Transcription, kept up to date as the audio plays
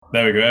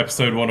There we go.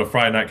 Episode one of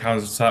Friday Night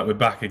Council Chat. We're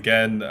back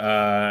again.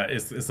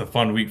 It's a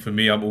fun week for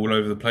me. I'm all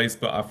over the place,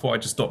 but I thought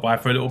I'd just stop by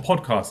for a little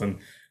podcast and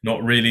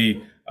not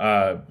really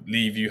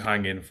leave you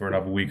hanging for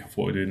another week. I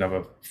thought we'd do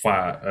another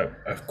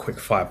a quick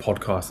fire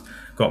podcast.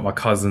 Got my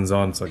cousins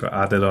on, so I got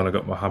Adil on, I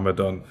got Mohammed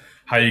on.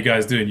 How you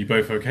guys doing? You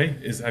both okay?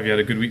 Have you had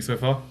a good week so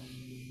far?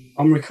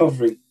 I'm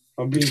recovering.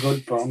 I've been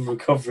good, but I'm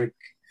recovering.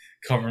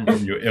 Covering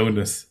from your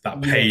illness,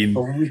 that Yeah, a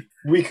pain.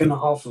 week and a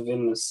half of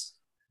illness.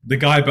 The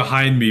guy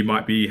behind me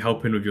might be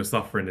helping with your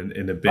suffering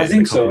in a I bit, in a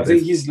think couple so. of I think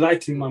days. he's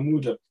lighting my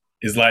mood up.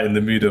 Is lighting the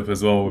mood up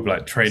as well with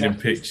like training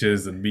Exactly.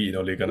 pictures and meeting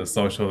Ole Gunnar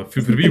Solskjaer.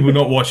 For the people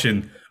not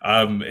watching,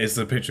 it's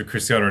a picture of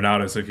Cristiano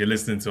Ronaldo. So if you're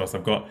listening to us,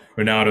 I've got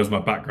Ronaldo as my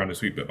background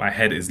this week, but my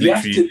head is You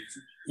have literally. to,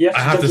 you have I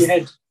to have duck your to.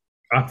 head,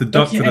 I have to duck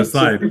duck your to the head so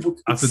side. people I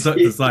can have to duck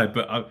to the see. side,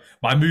 but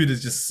my mood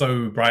is just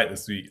so bright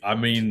this week. I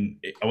mean,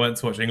 I went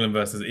to watch England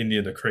versus India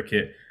in the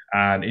cricket,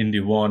 and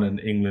India won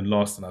and England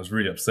lost, and I was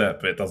really upset.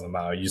 But it doesn't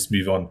matter. You just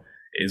move on.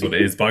 It is what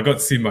it is. But I got to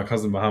see my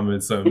cousin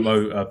Mohammed. So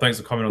Mo, thanks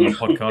for coming on the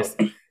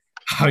podcast.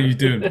 How are you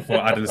doing before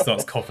Adil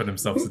starts coughing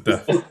himself to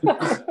death?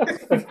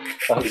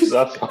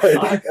 That's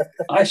fine.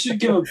 I should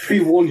give a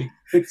pre-warning.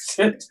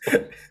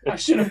 I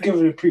should have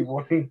given a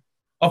pre-warning.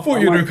 I thought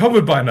I you'd might,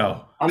 recovered by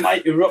now. I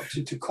might erupt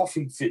into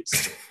coughing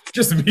fits.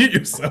 Just mute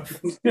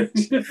yourself,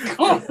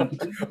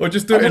 Can't. or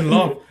just do it in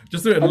laugh.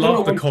 Just do it I in don't know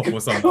laughter when cough to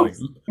or something.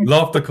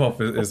 Laughter cough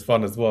is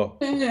fun as well.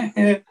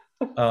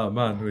 Oh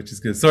man, which is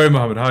good. Sorry,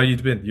 Mohammed. How you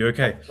been? You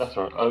okay? That's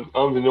right.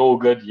 I'm doing all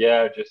good.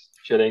 Yeah, just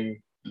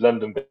chilling.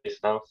 London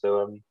based now,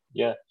 so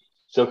yeah,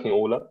 soaking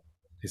all up,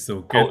 It's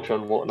all good. culture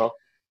and whatnot.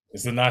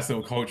 It's a nice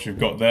little culture you've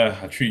got there.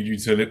 I treated you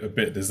to a little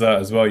bit of dessert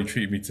as well. You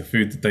treated me to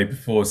food the day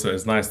before, so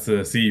it's nice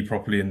to see you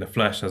properly in the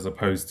flesh as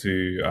opposed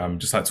to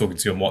just like talking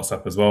to you on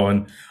WhatsApp as well.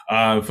 And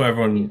for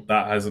everyone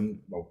that hasn't,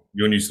 well,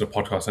 you're new to the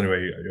podcast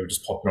anyway. You're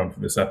just popping on for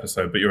this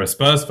episode, but you're a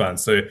Spurs fan,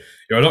 so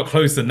you're a lot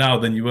closer now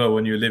than you were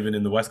when you were living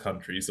in the West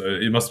Country. So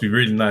it must be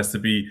really nice to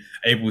be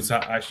able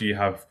to actually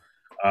have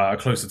a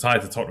closer tie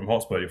to Tottenham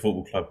Hotspur, your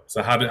football club.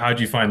 So how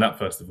do you find that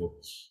first of all?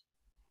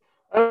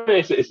 I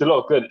mean, it's a lot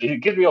of good.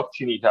 It gives me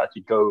opportunity to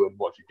actually go and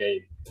watch a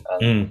game,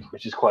 Mm,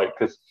 which is quite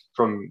because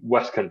from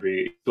West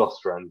Country,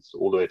 Gloucester and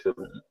all the way to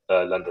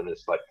London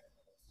is like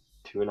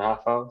 2.5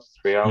 hours,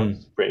 3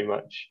 hours, mm. pretty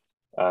much,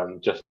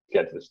 just to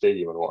get to the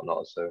stadium and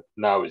whatnot. So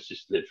now it's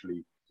just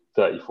literally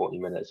 30, 40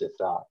 minutes, if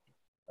that.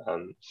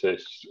 So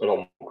it's a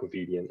lot more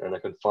convenient, and I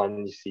can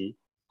finally see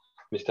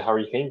Mr.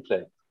 Harry Kane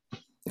play.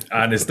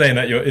 And it's staying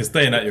at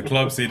your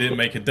club, so you didn't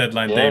make a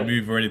deadline day Yeah,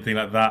 move or anything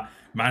like that.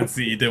 Man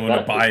City didn't want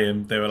to exactly. buy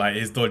him. They were like,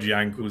 his dodgy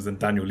ankles and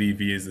Daniel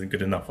Levy isn't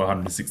good enough for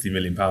 160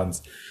 million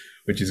pounds,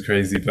 which is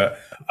crazy. But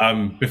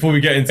before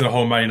we get into the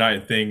whole Man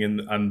United thing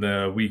and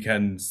the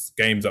weekend's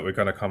games that we're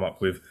going to come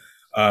up with,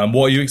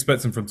 what are you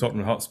expecting from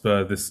Tottenham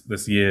Hotspur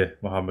this year,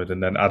 Mohammed?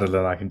 And then Adel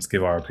and I can just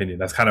give our opinion.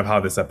 That's kind of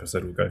how this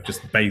episode will go,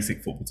 just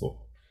basic football talk.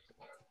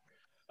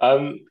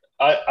 Um,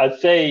 I'd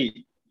say,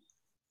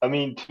 I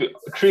mean,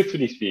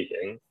 truthfully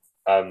speaking,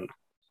 um,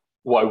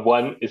 what I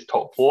want is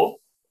top four.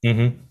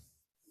 Mm-hmm.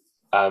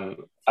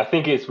 I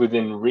think it's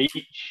within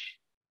reach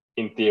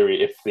in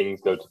theory if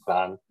things go to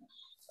plan.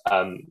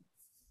 Um,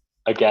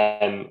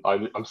 Again,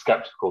 I'm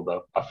skeptical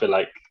though. I feel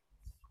like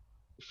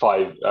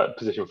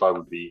position five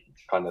would be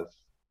kind of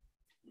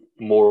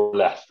more or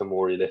less the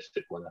more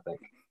realistic one. I think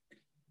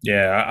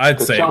Yeah, I'd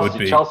because say it would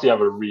be. Chelsea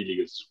have a really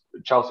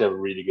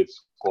good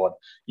squad.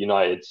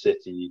 United,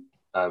 City,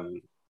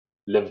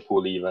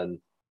 Liverpool, even,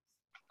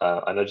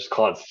 and I just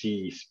can't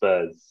see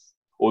Spurs.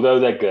 Although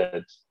they're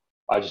good,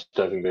 I just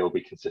don't think they will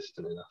be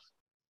consistent enough.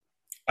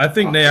 I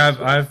think they Okay, have.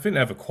 so I think they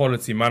have a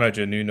quality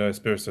manager, Nuno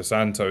Espirito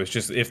Santo. It's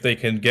just if they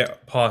can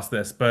get past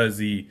their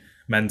Spursy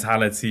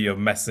mentality of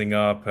messing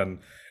up and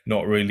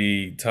not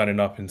really turning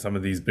up in some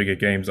of these bigger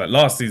games. Like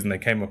last season, they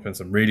came up in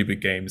some really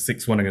big games.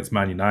 6-1 against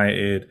Man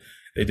United.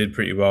 They did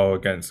pretty well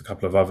against a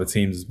couple of other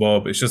teams as well.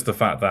 But it's just the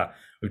fact that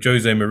with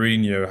Jose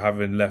Mourinho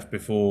having left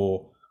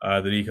before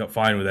the League Cup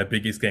final, their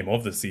biggest game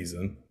of the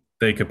season,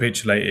 they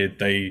capitulated.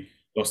 They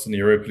lost in the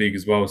Europa League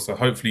as well. So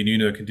hopefully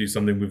Nuno can do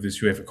something with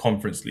this UEFA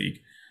Conference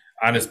League.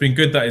 And it's been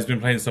good that he's been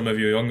playing some of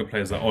your younger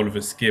players like Oliver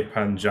Skip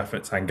and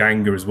Japhet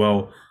Tanganga as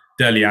well.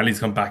 Deli Ali's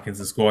come back into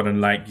the squad, and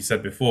like you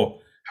said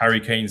before, Harry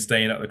Kane's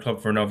staying at the club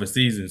for another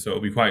season. So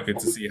it'll be quite good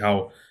to see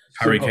how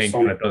still Harry got Kane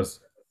kind Son. of does.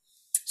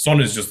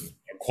 Son is just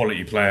a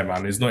quality player,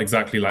 man. He's not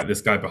exactly like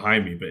this guy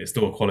behind me, but it's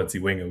still a quality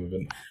winger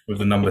with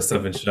the number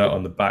 7 shirt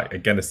on the back.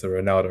 Again, it's a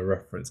Ronaldo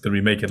reference. Gonna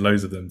be making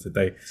loads of them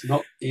today.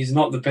 He's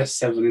not the best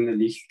seven in the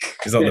league.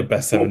 He's not the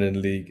best 7 in the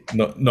league.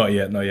 Not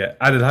yet, not yet.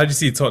 Adam, how do you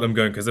see Tottenham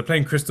going? Because they're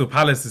playing Crystal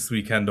Palace this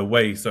weekend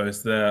away, so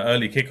it's the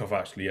early kickoff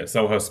actually at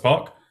Selhurst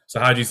Park. So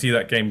how do you see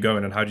that game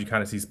going, and how do you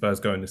kind of see Spurs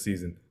going this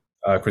season?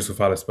 Crystal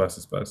Palace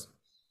versus Spurs.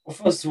 Well,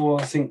 first of all,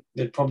 I think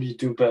they'd probably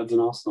do better than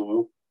Arsenal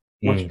will.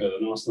 Much Mm. better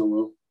than Arsenal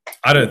will.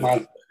 I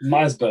don't.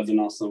 Miles better than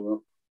Arsenal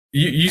will.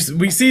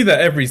 We see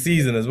that every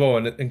season as well,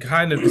 and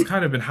kind of it's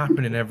kind of been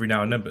happening every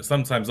now and then. But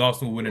sometimes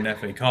Arsenal win an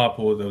FA Cup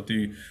or they'll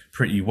do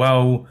pretty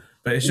well.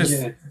 But it's just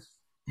Yeah.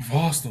 With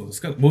Arsenal,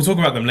 we'll talk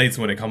about them later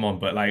when they come on.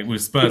 But like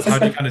with Spurs, how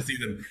do you kind of see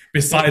them?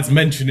 Besides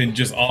mentioning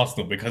just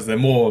Arsenal, because they're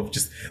more of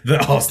just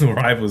the Arsenal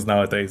rivals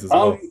nowadays as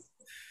Um,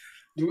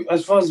 well.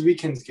 as far as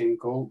weekends can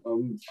go,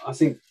 I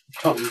think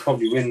Tottenham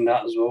probably win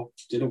that as well.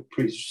 They look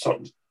pretty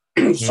solid.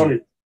 Mm.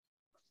 solid.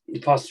 The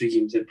past 3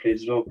 games they've played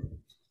as well.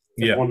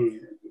 They've Yeah, won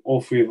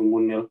all 3 of them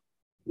 1-0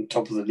 on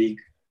top of the league.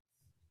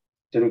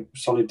 They look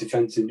solid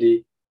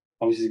defensively.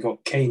 Obviously, they've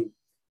got Kane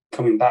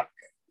coming back.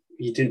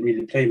 He didn't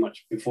really play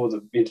much before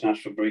the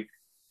international break.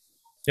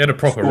 he had a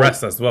proper Scored,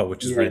 rest as well,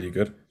 which is yeah, really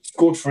good.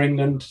 scored for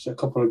England a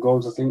couple of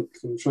goals, I think.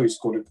 I'm sure he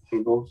scored a couple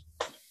of goals.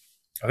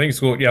 I think he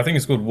scored. Yeah, I think he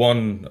scored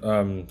one.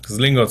 Because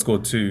Lingard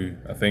scored two.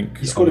 I think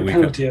He on scored the a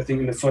weekend. penalty, I think,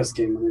 in the first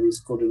game, and then he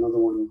scored another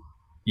one.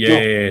 Yeah, No,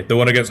 yeah, yeah, the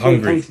one against scored a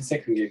Hungary. penalty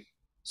second game.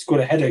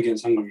 Scored a header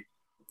against Hungary.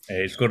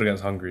 Yeah, he scored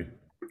against Hungary,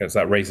 against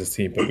that racist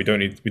team. But we don't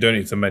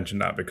need to mention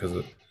that because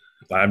of,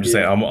 like, I'm just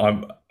saying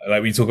I'm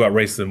like we talk about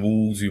racism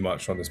all too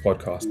much on this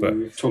podcast, but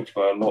We've talked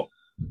about it a lot.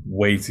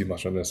 way too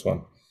much on this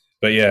one.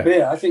 But yeah, But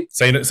yeah, I think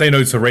say no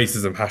to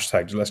racism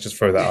hashtag. Let's just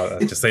throw that out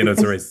there. Just say no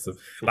to racism.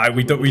 Like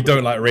we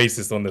don't like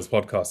racists on this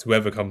podcast.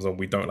 Whoever comes on,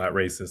 we don't like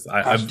racists.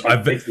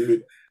 hashtag take the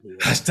lead.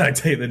 Hashtag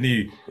take the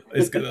knee.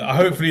 It's good.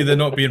 Hopefully they're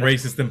not being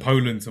racist in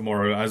Poland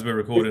tomorrow. As we're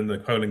recording, the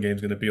Poland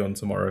game's going to be on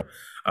tomorrow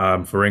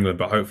for England.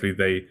 But hopefully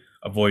they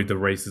avoid the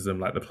racism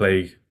like the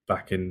plague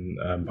back in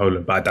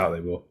Poland. But I doubt they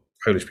will.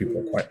 Polish people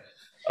are quite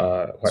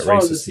As far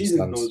as the racist.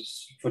 season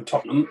goes for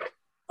Tottenham,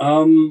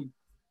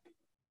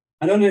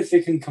 I don't know if they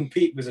can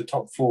compete with the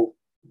top four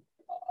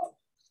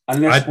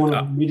unless one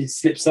of them really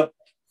slips up.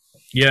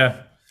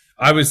 Yeah,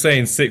 I was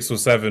saying 6 or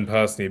 7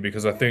 personally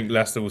because I think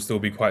Leicester will still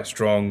be quite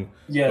strong.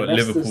 Yeah, but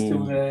Leicester's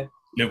still there.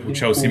 Liverpool,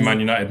 Chelsea, Man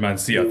United, Man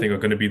City, I think are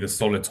going to be the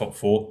solid top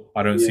 4.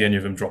 I don't see any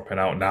of them dropping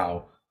out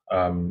now.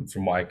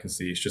 From what I can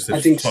see, it's just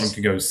if Tottenham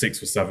can go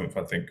 6th or 7th,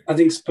 I think. I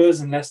think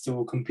Spurs and Leicester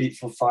will compete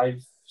for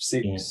 5,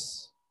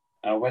 6.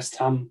 West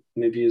Ham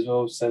maybe as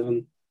well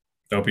 7.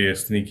 There'll be a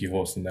sneaky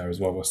horse in there as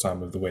well. West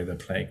Ham with the way they're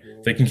playing.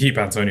 If they can keep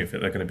Antonio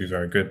fit, they're going to be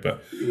very good.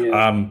 But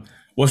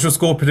what's your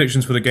score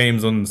predictions for the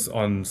games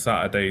on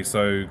Saturday?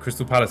 So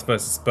Crystal Palace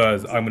versus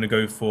Spurs. I'm going to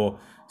go for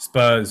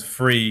Spurs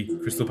 3,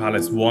 Crystal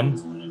Palace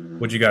 1.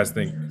 What do you guys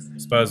think?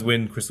 Spurs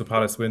win, Crystal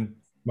Palace win,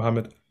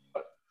 Mohammed?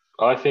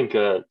 I think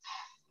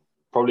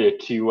probably a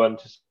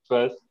 2-1 to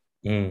Spurs.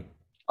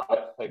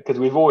 Because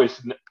we've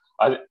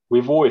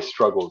always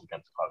struggled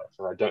against Palace,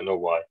 and I don't know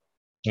why.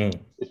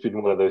 It's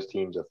been one of those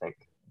teams, I think.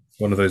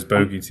 One of those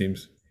bogey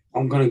teams.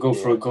 I'm going to go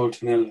for a goal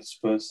to nil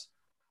Spurs.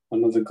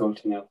 Another goal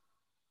to nil.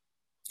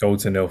 Goal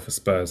to nil for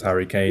Spurs.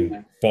 Harry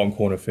Kane, bottom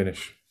corner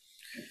finish.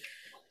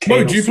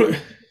 Mo, do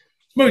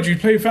you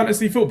play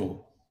fantasy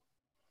football?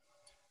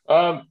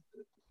 I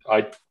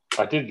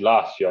did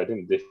last year.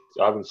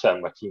 I haven't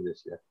set my team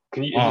this year.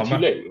 Can you? Is it too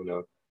late? You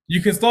know?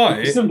 You can start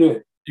it. Still do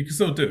it. You can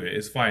still do it.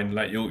 It's fine.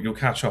 Like you'll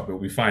catch up. It'll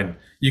be fine.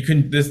 You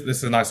can. This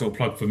is a nice little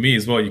plug for me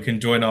as well. You can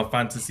join our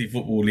fantasy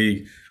football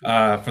league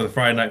for the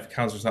Friday Night for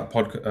Counter Attack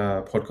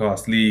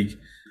podcast league.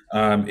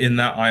 In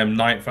that, I am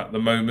 9th at the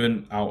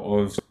moment out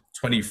of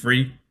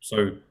 23.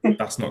 So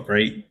that's not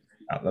great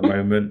at the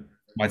moment.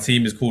 My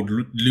team is called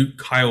Luke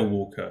Kyle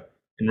Walker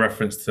in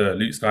reference to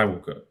Luke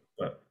Skywalker,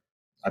 but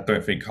I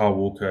don't think Kyle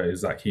Walker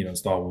is that keen on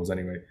Star Wars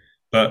anyway.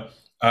 But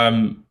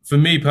for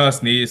me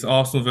personally, it's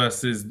Arsenal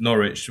versus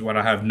Norwich when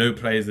I have no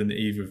players in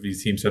either of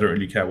these teams, so I don't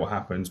really care what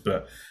happens.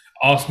 But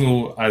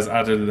Arsenal, as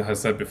Adam has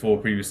said before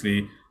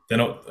previously, they're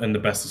not in the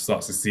best of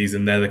starts this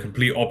season. They're the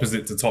complete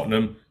opposite to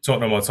Tottenham.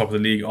 Tottenham are top of the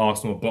league,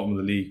 Arsenal are bottom of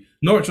the league.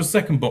 Norwich are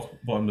second bottom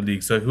of the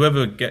league, so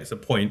whoever gets a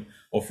point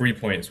or 3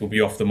 points will be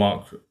off the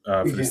mark for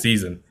the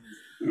season.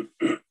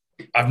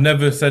 I've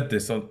never said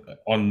this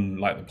on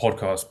like the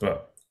podcast,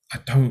 but I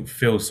don't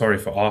feel sorry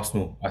for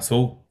Arsenal at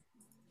all.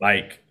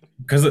 Like,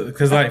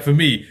 because like for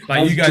me,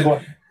 like you guys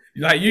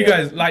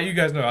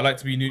know, I like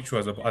to be neutral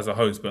as a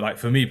host, but like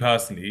for me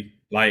personally,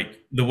 like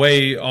the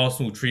way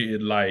Arsenal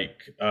treated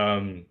like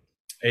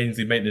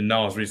Ainsley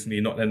Maitland-Niles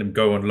recently, not letting him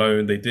go on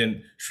loan, they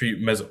didn't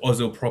treat Mesut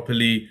Ozil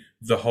properly.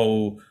 The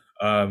whole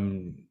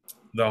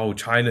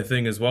China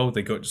thing as well,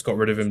 they just got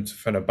rid of him to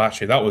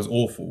Fenerbahce. That was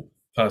awful.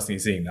 Personally,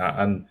 seeing that,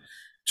 and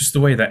just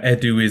the way that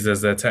Edu is as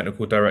their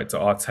technical director,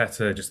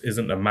 Arteta just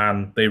isn't a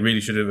man. They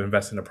really should have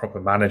invested in a proper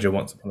manager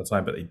once upon a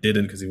time, but they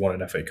didn't because he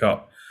won an FA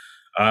Cup.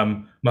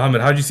 Mohammed,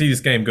 how do you see this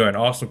game going?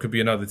 Arsenal could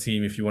be another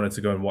team if you wanted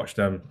to go and watch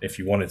them. If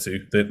you wanted to,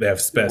 they have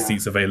spare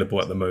seats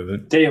available at the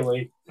moment. Stay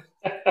away.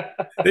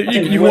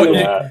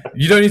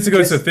 You don't need to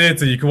go to a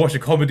theatre. You can watch a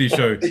comedy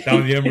show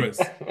down the Emirates.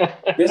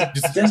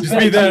 Just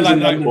be there like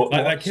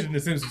that kid in The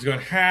Simpsons going,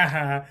 ha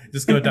ha,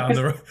 just go down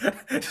the road.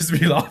 Just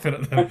be laughing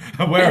at them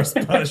and wear a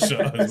Spurs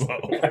shirt as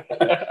well.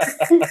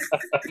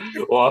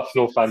 Or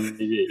Arsenal fan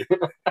TV.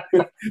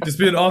 Just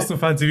be an Arsenal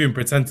fan TV and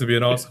pretend to be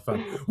an Arsenal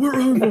fan. We're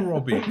over,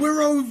 Robbie.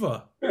 We're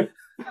over.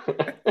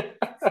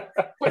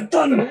 We're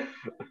done.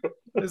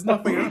 There's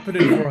nothing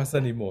happening for us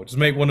anymore. Just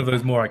make one of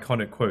those more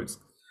iconic quotes.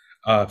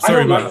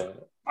 Sorry, man.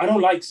 I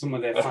don't like some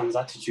of their fans'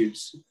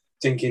 attitudes,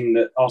 thinking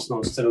that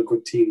Arsenal is still a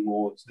good team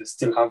or they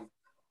still have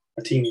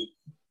a team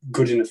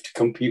good enough to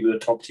compete with the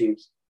top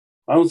teams.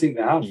 I don't think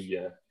they have.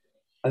 Yeah.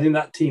 I think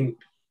that team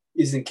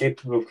isn't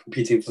capable of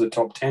competing for the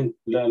top 10,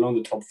 let alone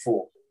the top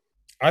 4.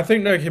 I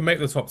think they can make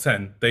the top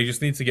 10. They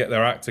just need to get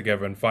their act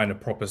together and find a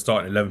proper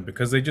starting 11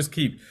 because they just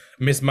keep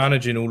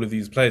mismanaging all of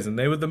these players. And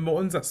they were the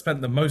ones that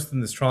spent the most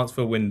in this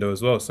transfer window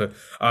as well. So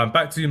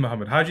back to you,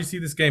 Mohammed. How do you see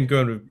this game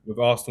going with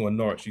Arsenal and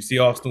Norwich? Do you see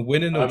Arsenal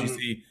winning or do you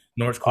see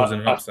Norwich causing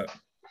an upset?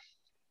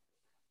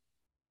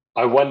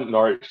 I want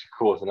Norwich to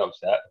cause an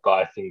upset, but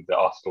I think that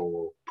Arsenal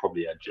will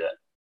probably edge it.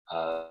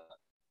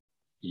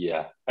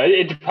 Yeah.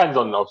 It depends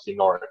on, obviously,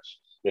 Norwich.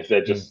 If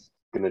they're just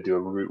going to do a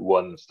Route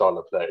 1 style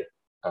of play.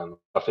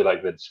 I feel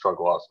like they'd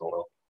struggle, Arsenal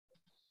will.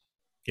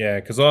 Yeah,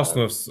 because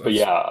Arsenal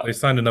they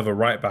signed another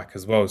right back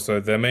as well.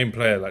 So their main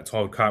player, like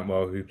Todd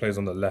Cantwell, who plays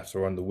on the left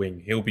or on the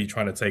wing, he'll be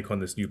trying to take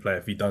on this new player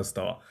if he does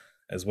start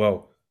as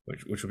well,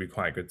 which will be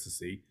quite good to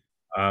see.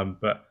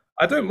 But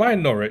I don't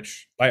mind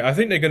Norwich. I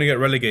think they're going to get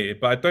relegated,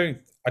 but I think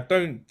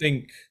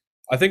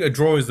a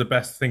draw is the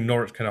best thing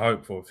Norwich can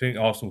hope for. I think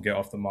Arsenal will get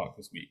off the mark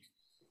this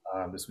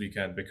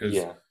weekend, because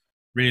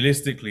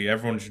realistically,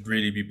 everyone should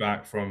really be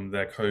back from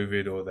their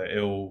COVID or their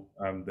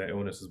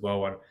illness as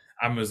well. And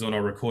Amazon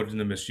are recording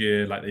them this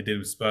year, like they did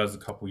with Spurs a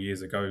couple of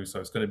years ago. So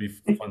it's going to be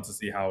fun to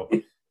see how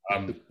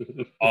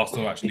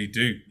Arsenal actually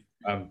do.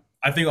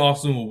 I think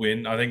Arsenal will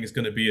win. I think it's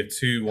going to be a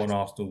 2-1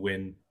 Arsenal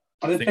win.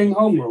 Are they playing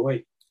home or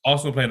away?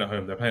 Arsenal playing at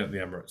home. They're playing at the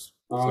Emirates.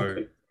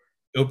 Okay.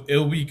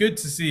 It'll be good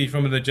to see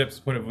from the Jep's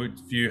point of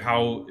view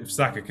how if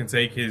Saka can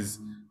take his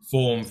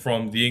form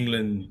from the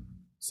England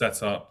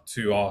setup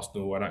to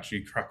Arsenal and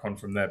actually crack on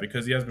from there,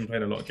 because he has been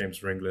playing a lot of games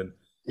for England.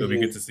 It'll be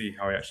good to see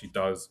how he actually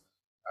does,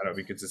 and it'll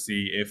be good to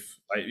see if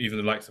even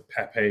the likes of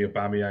Pepe or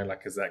Aubameyang,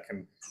 Lacazette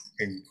can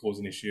cause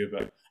an issue.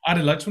 But I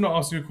just want to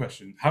ask you a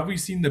question: have we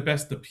seen the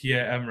best of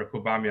Pierre-Emerick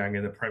Aubameyang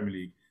in the Premier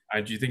League?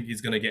 And do you think he's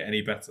going to get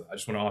any better? I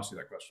just want to ask you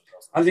that question.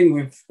 I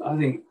think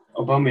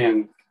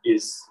Aubameyang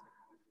is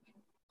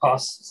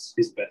past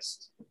his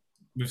best.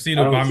 We've seen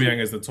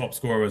Aubameyang as the top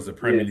scorer as the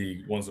Premier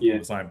League once upon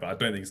a time, but I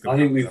don't think it's going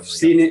to. I think we've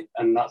seen it,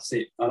 and that's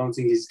it. I don't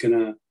think he's going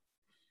to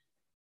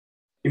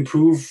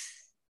improve.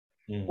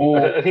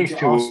 Or I think he's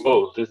too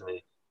old, isn't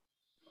he?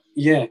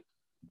 Yeah,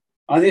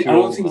 I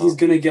don't think he's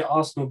going to get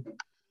Arsenal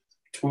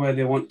to where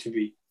they want to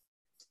be.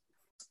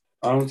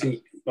 I don't think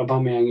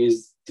Aubameyang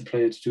is the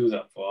player to do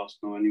that for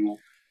Arsenal anymore.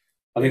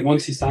 I think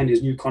once he signed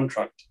his new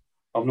contract,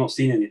 I've not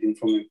seen anything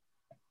from him.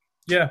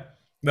 Yeah.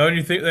 The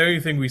only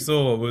thing we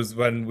saw was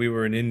when we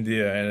were in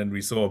India and we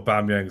saw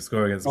Aubameyang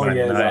score against Man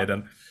United,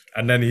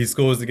 and then he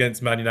scores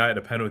against Man United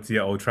a penalty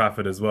at Old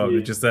Trafford as well.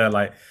 We're just there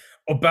like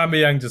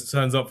Aubameyang just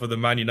turns up for the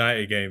Man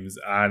United games,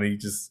 and he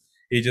just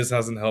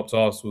hasn't helped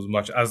Arsenal as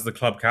much as the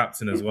club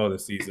captain as well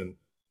this season,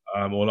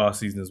 or last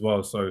season as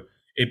well. So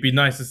it'd be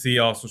nice to see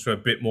Arsenal show a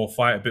bit more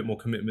fight, a bit more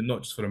commitment,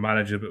 not just for the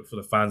manager but for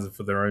the fans and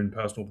for their own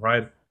personal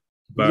pride.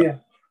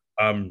 But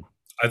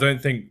I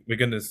don't think we're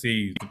going to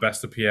see the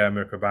best of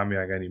Pierre-Emerick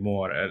Aubameyang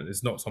anymore. And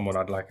it's not someone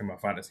I'd like in my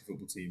fantasy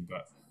football team,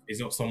 but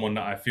he's not someone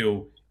that I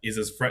feel is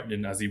as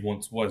threatening as he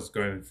once was,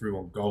 going through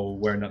on goal,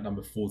 wearing that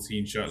number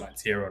 14 shirt like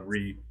Thierry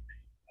Henry.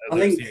 I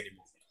don't see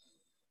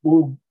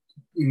anymore.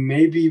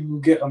 Maybe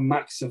we'll get a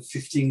max of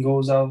 15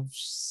 goals out of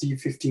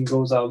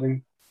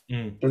him. I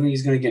don't think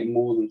he's going to get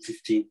more than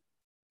 15.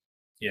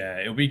 Yeah,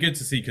 it'll be good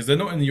to see, because they're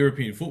not in the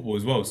European football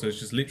as well. So it's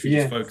just literally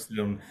just focusing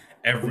on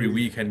every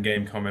weekend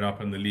game coming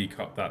up in the League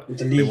Cup that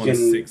they won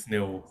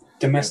 6-0.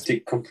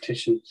 Domestic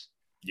competitions.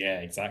 Yeah,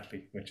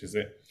 exactly, which is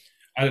it.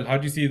 Alan, how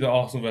do you see the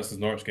Arsenal versus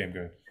Norwich game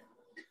going?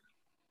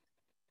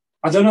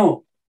 I don't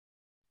know.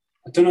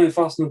 I don't know if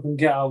Arsenal can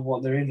get out of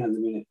what they're in at the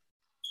minute.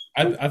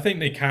 I think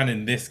they can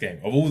in this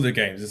game, of all the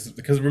games,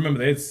 because remember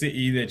they had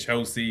City, they had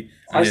Chelsea.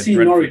 And I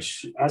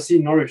see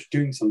Norwich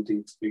doing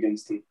something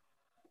against them.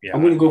 Yeah,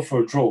 I'm going to go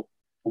for a draw,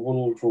 a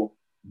 1-1 draw.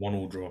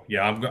 1-1 draw.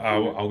 Yeah,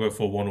 I'll go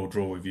for a 1-1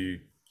 draw with you,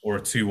 or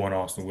a 2-1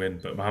 Arsenal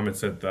win. But Mohammed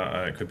said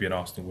that it could be an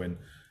Arsenal win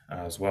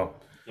as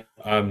well.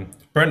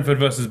 Brentford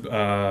versus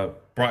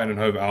Brighton and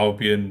Hove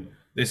Albion.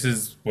 This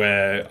is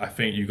where I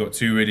think you've got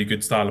two really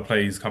good style of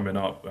plays coming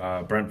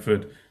up.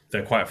 Brentford,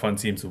 they're quite a fun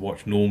team to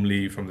watch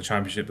normally from the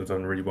Championship. They've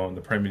done really well in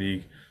the Premier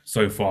League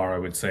so far, I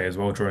would say, as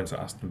well, drawing to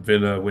Aston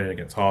Villa, winning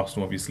against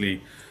Arsenal,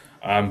 obviously.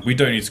 We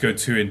don't need to go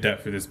too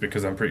in-depth with this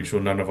because I'm pretty sure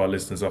none of our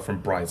listeners are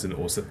from Brighton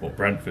or support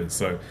Brentford.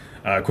 So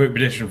quick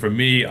prediction from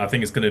me, I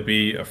think it's going to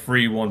be a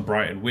 3-1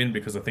 Brighton win,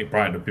 because I think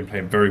Brighton have been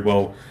playing very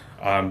well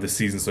this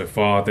season so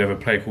far. They have a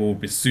player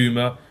called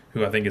Bissouma,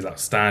 who I think is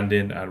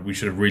outstanding, and we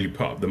should have really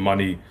put up the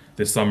money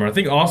this summer. I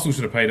think Arsenal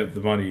should have paid up the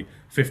money,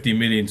 50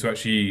 million, to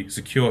actually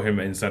secure him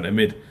in centre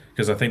mid,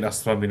 because I think that's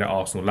something that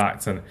Arsenal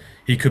lacked, and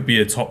he could be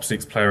a top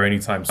 6 player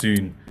anytime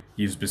soon.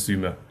 He's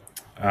Bissouma.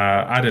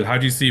 Adil, how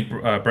do you see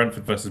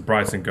Brentford versus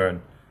Brighton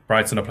going?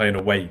 Brighton are playing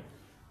away.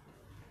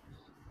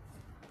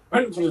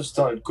 Brentford have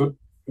started good.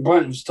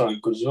 Brighton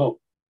started good as well.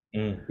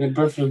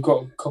 Brentford have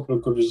got a couple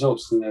of good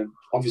results, and they're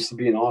obviously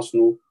beating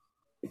Arsenal.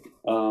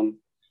 Then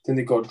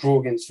they got a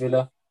draw against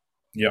Villa.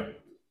 Yep.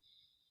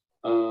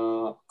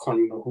 I can't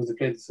remember who they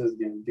played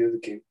the other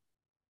game.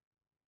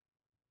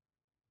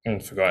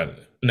 Forgot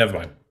it. Never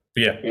mind.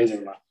 But yeah, It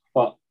doesn't matter.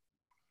 But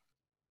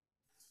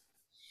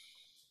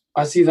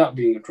I see that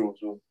being a draw as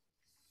well.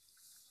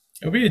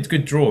 it'll be a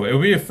good draw.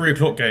 It'll be a 3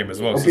 o'clock game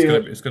as well. So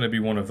It'll it's gonna be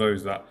one of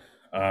those that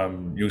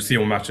you'll see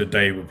on Match of the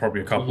Day with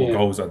probably a couple of Yeah.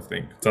 goals. I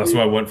think so. That's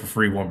why I went for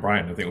 3-1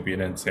 Brighton. I think it'll be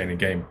an entertaining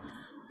game.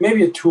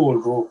 Maybe a 2-all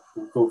draw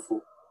we'll go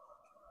for.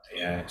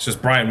 Yeah, it's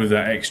just Brighton with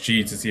that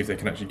XG to see if they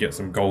can actually get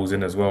some goals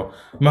in as well.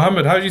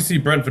 Mohammed, how do you see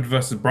Brentford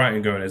versus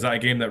Brighton going? Is that a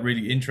game that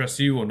really interests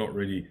you, or not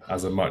really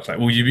as much? Like,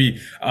 will you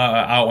be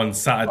out on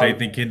Saturday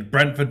thinking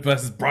Brentford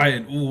versus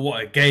Brighton? Ooh,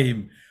 what a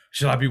game!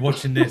 Should I be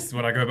watching this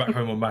when I go back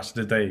home on Match of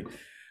the Day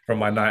from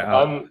my night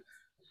out?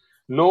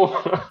 No,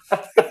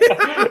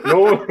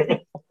 no.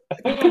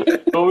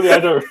 Normally, I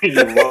don't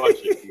really watch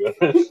it, to be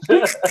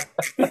honest.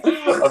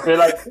 I feel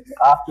like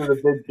after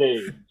the big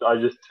game, I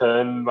just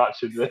turn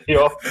Match of the Day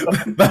off.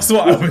 That's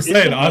what I was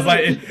saying. I was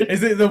like,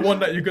 is it the one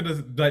that you're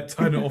gonna like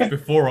turn it off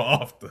before or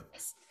after?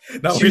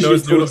 That we know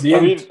towards the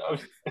end.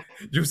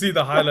 you'll see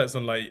the highlights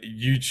on like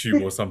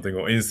YouTube or something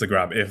or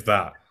Instagram,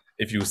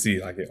 if you'll see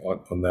like it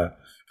on there.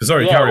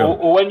 Sorry, carry on.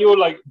 Or when you're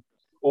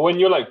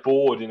like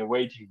bored in a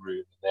waiting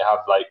room, they have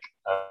like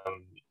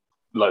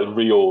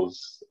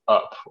reels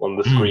up on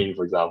the screen,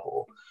 for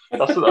example.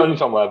 That's the only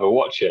time I ever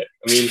watch it.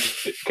 I mean,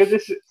 because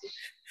it's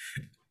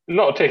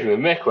not taking the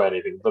mick or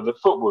anything, but the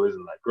football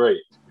isn't that great.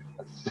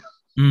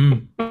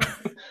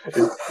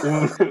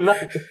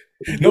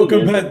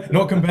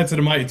 Not compared to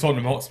the mighty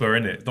Tottenham Hotspur,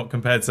 innit? Not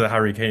compared to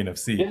Harry Kane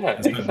FC. Yeah,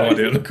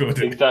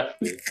 exactly.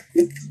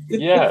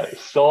 Yeah,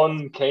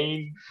 Son,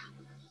 Kane,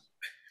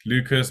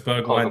 Lucas,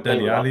 Bergwijn,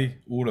 Dele Alli,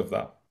 all of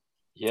that.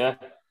 Yeah.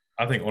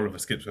 I think Oliver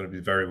Skip's going to be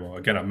very well.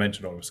 Again, I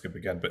mentioned Oliver Skip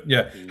again. But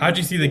yeah, how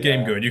do you see the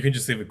game going? You can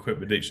just leave a quick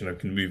prediction and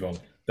can move on.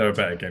 There are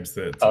better games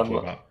to talk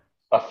about.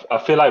 I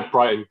feel like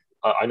Brighton,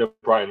 I know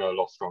Brighton are a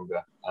lot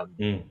stronger,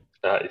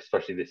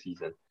 especially this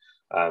season.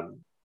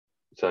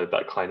 So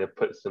that kind of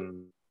puts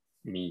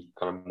me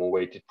kind of more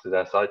weighted to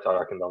their side. I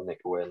reckon they'll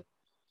nick a win.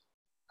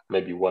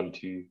 Maybe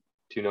 1-2,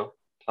 2-0.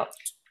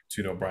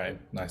 2-0 Brighton.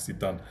 Nicely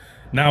done.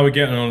 Now we're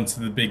getting on to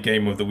the big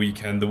game of the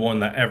weekend, the one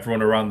that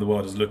everyone around the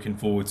world is looking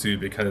forward to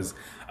because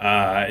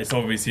it's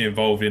obviously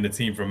involving a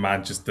team from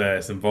Manchester.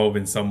 It's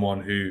involving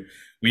someone who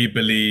we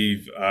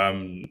believe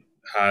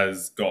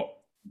has got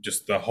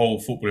just the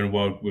whole footballing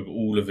world with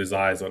all of his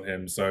eyes on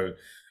him. So,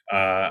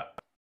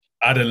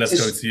 Adam, let's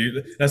go to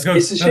you. Let's go.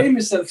 It's a shame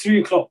it's at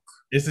 3 o'clock.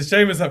 It's a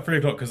shame it's at 3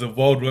 o'clock because the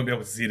world won't be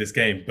able to see this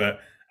game.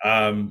 But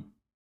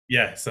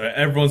yeah, so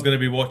everyone's going to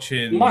be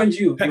watching. Mind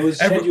you, it was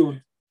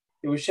scheduled.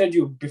 It was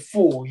scheduled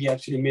before he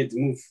actually made the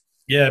move.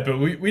 Yeah, but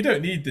we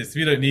don't need this.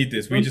 We don't need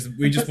this. We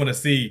just want to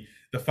see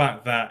the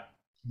fact that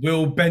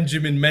will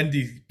Benjamin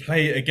Mendy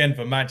play again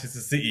for Manchester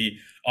City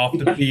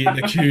after being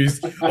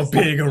accused of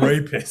being a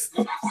rapist?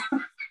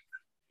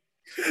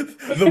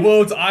 The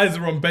world's eyes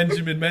are on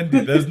Benjamin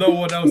Mendy. There's no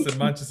one else in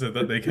Manchester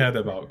that they cared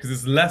about because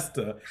it's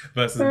Leicester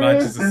versus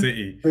Manchester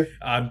City.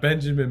 And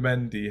Benjamin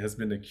Mendy has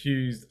been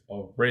accused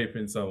of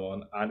raping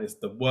someone, and it's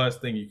the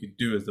worst thing you could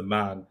do as a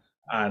man.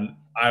 And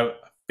I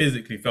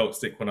physically felt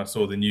sick when I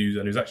saw the news,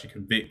 and he was actually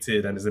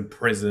convicted and is in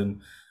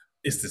prison.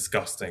 It's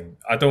disgusting.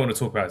 I don't want to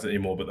talk about it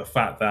anymore, but the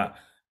fact that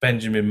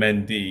Benjamin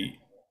Mendy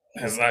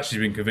has actually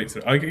been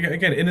convicted,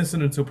 again,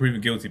 innocent until proven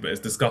guilty, but it's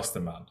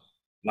disgusting, man.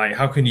 Like,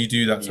 how can you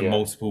do that to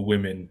multiple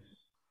women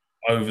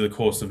over the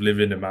course of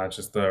living in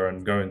Manchester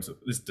and going to...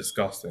 It's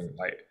disgusting.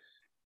 Like,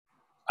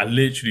 I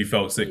literally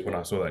felt sick when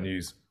I saw that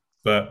news.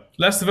 But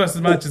Leicester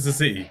versus Manchester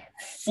City.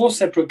 4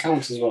 separate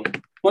counts as well.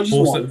 Not just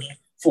one.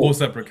 4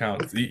 separate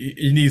counts.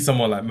 You need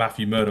someone like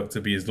Matthew Murdoch to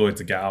be his lawyer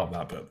to get out of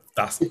that, but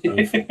that's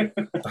awful.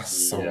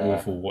 That's so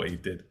awful what he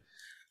did.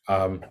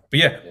 But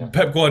yeah,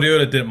 Pep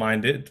Guardiola didn't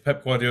mind it.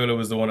 Pep Guardiola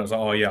was the one that was like,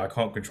 oh yeah, I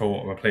can't control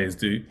what my players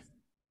do.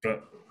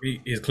 But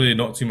he's clearly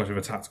not too much of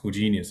a tactical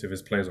genius if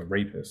his players are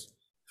rapists.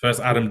 First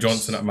Adam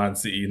Johnson at Man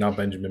City, now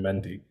Benjamin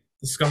Mendy.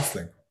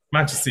 Disgusting.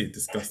 Manchester City,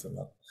 disgusting,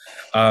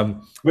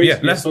 man.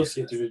 Let's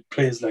associated with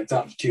players like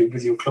that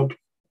with your club.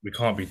 We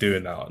can't be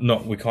doing that.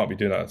 We can't be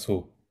doing that at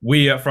all.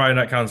 We at Friday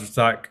Night Counter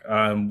Attack,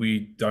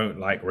 we don't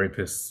like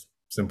rapists.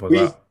 Simple as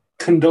that.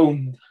 We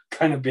condone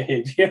kind of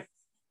behavior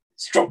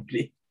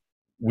strongly.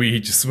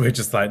 We're just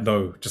like,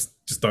 no, just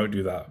don't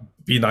do that.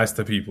 Be nice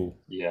to people.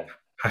 Yeah.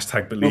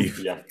 #believe.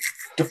 Yeah.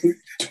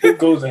 Don't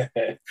go there.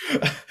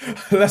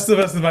 Leicester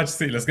versus Manchester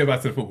City. Let's go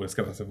back to the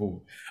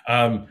football.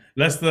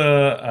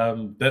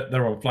 Leicester,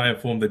 they're on flying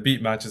form. They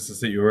beat Manchester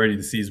City already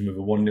this season with a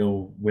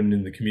 1-0 win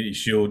in the Community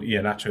Shield.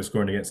 Iheanacho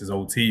scoring against his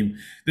old team.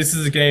 This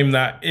is a game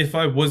that if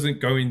I wasn't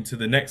going to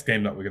the next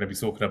game that we're going to be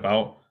talking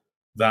about,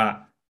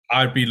 that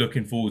I'd be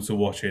looking forward to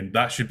watching.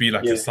 That should be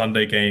like a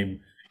Sunday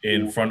game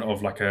in front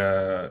of like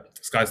a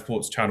Sky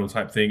Sports channel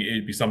type thing.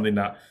 It'd be something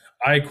that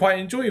I quite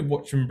enjoy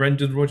watching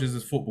Brendan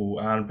Rodgers' football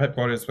and Pep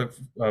Guardiola's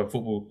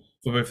football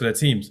for both of their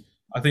teams.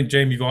 I think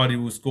Jamie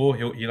Vardy will score.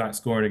 He likes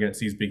scoring against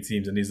these big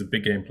teams, and he's a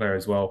big game player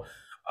as well.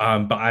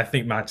 But I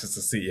think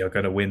Manchester City are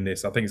going to win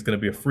this. I think it's going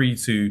to be a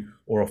 3-2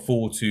 or a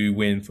 4-2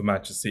 win for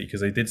Manchester City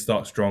because they did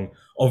start strong.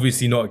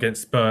 Obviously not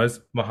against Spurs,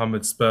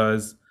 Mohamed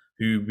Spurs,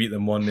 who beat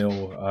them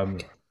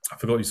 1-0 I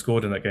forgot who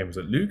scored in that game. Was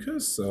it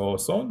Lucas or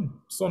Son?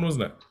 Son,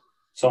 wasn't it?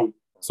 Son,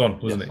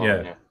 wasn't it? Son,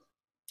 Yeah.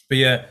 But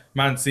yeah,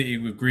 Man City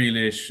with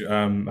Grealish.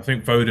 I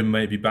think Foden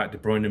may be back. De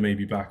Bruyne may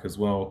be back as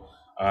well.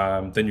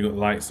 Then you got the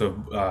likes of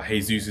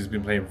Jesus, who's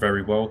been playing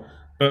very well.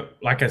 But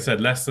like I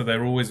said, Leicester,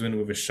 they're always winning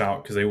with a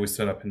shout because they always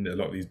turn up in a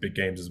lot of these big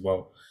games as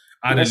well.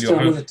 And Leicester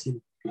another team.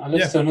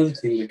 Leicester another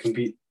team that can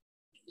beat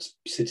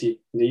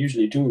City. They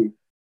usually do.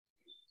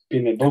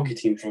 Been a bogey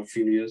team for a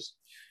few years.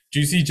 Do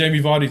you see Jamie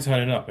Vardy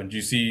turning up? And do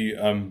you see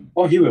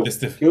he will.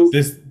 Do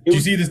you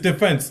see this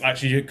defense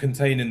actually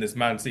containing this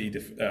Man City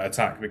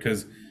attack?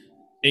 Because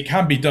it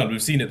can be done.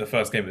 We've seen it the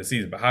first game of the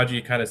season. But how do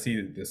you kind of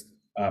see this,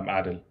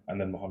 Adil and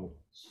then Mohamed?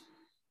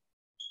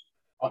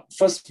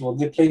 First of all,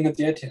 they're playing at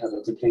the Etihad,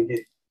 or they're playing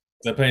here?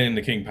 They're playing in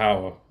the King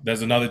Power.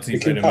 There's another team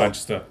playing in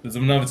Manchester. There's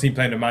another team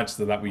playing in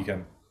Manchester that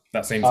weekend,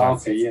 that same time.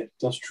 Okay, yeah,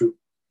 that's true.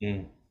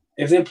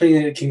 If they're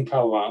playing at King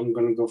Power, I'm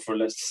going to go for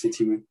Leicester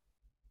City win.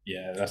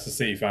 Yeah, Leicester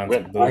City fans.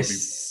 I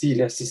see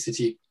Leicester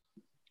City.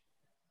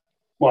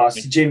 Well, I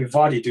see Jamie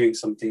Vardy doing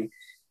something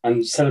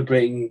and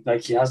celebrating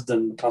like he has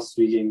done the past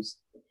 3 games.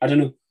 I don't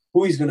know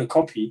who he's going to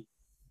copy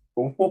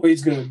or what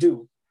he's going to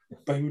do,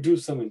 but he will do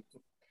something.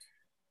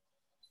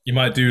 You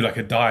might do like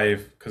a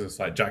dive because it's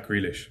like Jack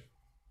Grealish.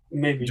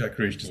 Maybe Jack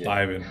Grealish just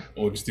diving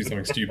or just do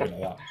something stupid like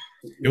that.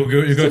 You'll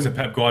go to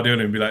Pep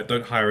Guardiola and be like,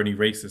 "Don't hire any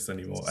racists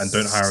anymore, and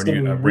don't hire any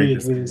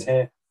rapists with his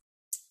hair."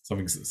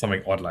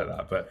 Something odd like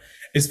that. But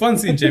it's fun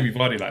seeing Jamie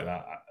Vardy like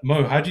that.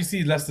 Mo, how do you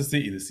see Leicester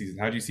City this season?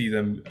 How do you see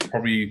them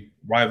probably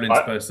rivaling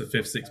Spurs to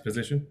 5th, 6th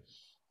position?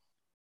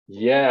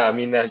 Yeah, I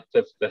mean they're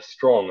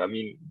strong. I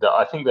mean,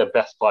 I think their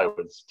best player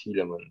was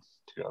Tielemans.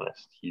 To be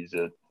honest, he's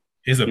a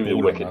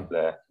wicked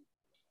player.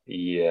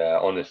 Yeah,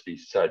 honestly,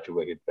 such a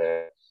wicked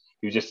player.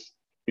 He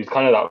was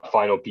kind of that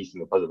final piece in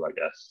the puzzle, I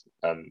guess.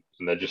 And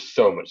they're just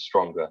so much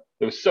stronger.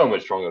 They were so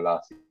much stronger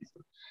last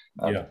season.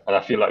 And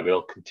I feel like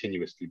they'll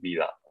continuously be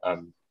that.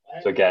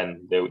 So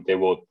again, they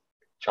will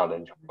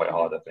challenge quite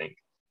hard, I think.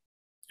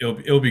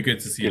 It'll be good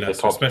to see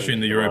Leicester, especially in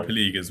the Europa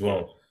League as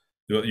well.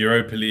 They've got the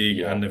Europa League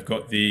and they've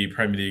got the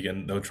Premier League,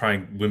 and they'll try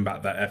and win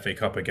back that FA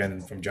Cup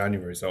again from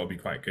January, so it'll be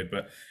quite good.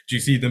 But do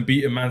you see them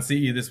beating Man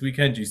City this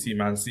weekend? Do you see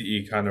Man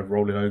City kind of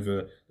rolling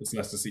over this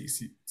Leicester City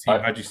team?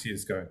 How do you see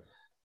this going?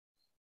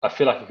 I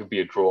feel like it could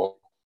be a draw.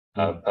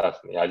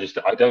 Personally, I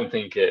don't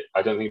think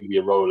it'll be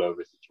a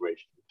rollover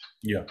situation.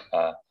 Yeah.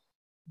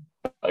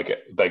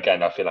 But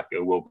again, I feel like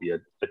it will be a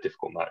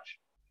difficult match.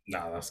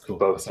 Nah, that's cool.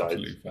 Both that's sides.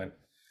 Absolutely fine.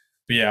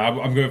 But yeah,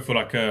 I'm going for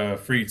like a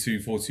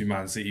 3-2, 4-2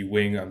 Man City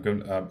wing.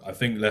 I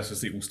think Leicester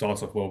City will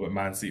start off well, but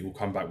Man City will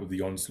come back with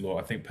the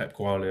onslaught. I think Pep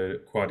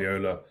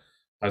Guardiola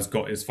has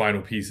got his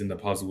final piece in the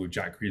puzzle with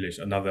Jack Grealish,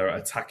 another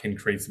attacking,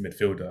 creative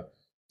midfielder.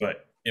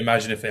 But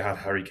imagine if they had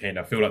Harry Kane.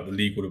 I feel like the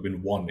league would have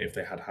been won if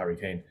they had Harry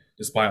Kane.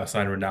 Despite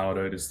signing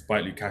Ronaldo,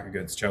 despite Lukaku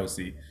going to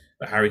Chelsea,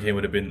 but Harry Kane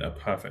would have been a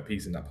perfect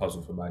piece in that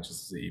puzzle for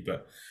Manchester City.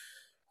 But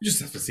you just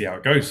have to see how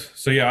it goes.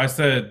 So yeah, I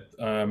said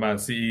Man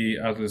City,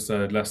 Adler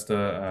said Leicester,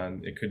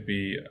 and it could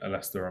be a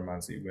Leicester and Man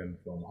City win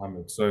for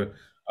Mohamed. So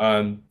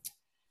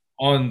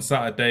on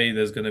Saturday,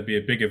 there's going to be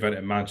a big event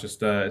in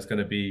Manchester. It's going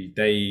to be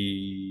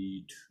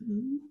day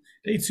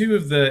two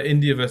of the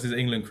India versus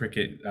England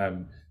cricket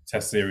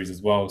test series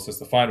as well. So it's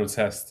the final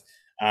test,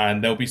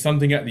 and there'll be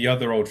something at the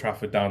other Old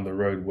Trafford down the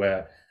road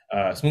where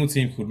a small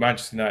team called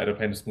Manchester United are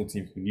playing a small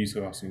team called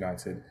Newcastle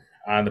United.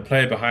 And the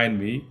player behind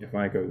me, if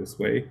I go this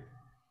way,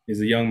 is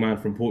a young man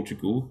from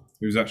Portugal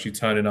who's actually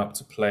turning up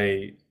to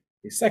play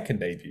his second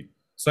debut.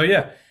 So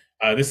yeah,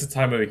 this is the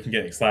time where we can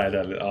get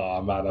excited.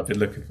 Oh man, I've been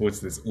looking forward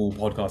to this all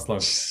podcast long.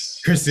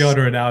 Cristiano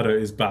Ronaldo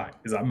is back.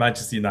 Is at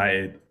Manchester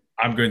United.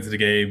 I'm going to the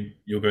game.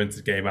 You're going to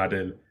the game,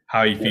 Adil. How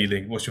are you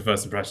feeling? What's your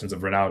first impressions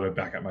of Ronaldo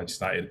back at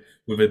Manchester United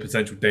with a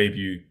potential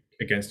debut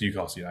against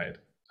Newcastle United?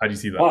 How do you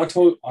see that? Well,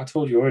 I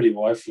told you already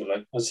what I feel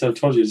like. I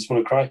told you I just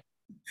want to cry.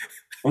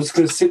 I'm just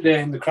going to sit there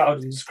in the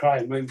crowd and just cry.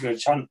 I'm not even going to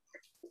chant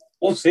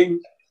or sing.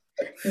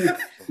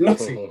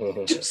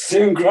 Nothing. Just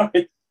sit and cry.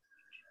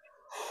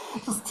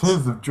 Just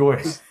tears of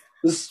joy.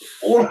 That's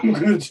all I'm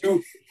going to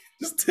do.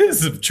 Just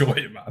tears of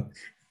joy, man.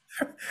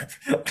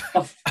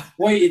 I've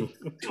waited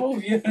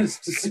 12 years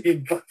to see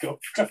him back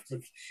up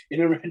Trafford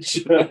in a red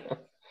shirt.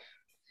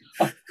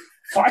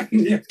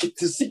 Finally, I get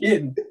to see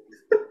him.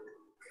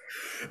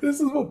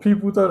 This is what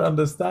people don't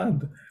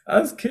understand.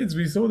 As kids,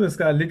 we saw this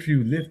guy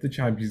literally lift the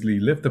Champions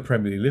League, lift the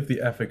Premier League, lift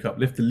the FA Cup,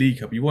 lift the League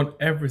Cup. You want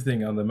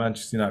everything under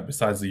Manchester United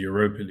besides the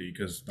Europa League,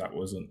 because that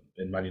wasn't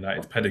in Man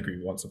United's pedigree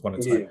once upon a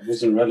time. Yeah, it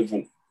wasn't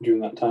relevant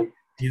during that time.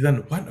 He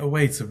then went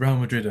away to Real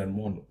Madrid and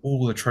won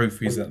all the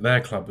trophies at their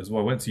club as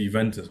well. Went to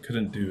Juventus,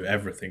 couldn't do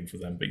everything for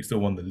them, but he still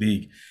won the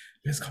league.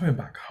 He's coming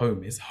back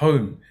home. It's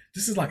home.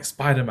 This is like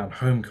Spider-Man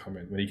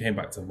Homecoming when he came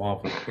back to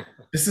Marvel.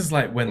 This is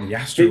like when the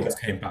Astronauts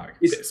came back.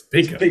 It's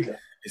bigger.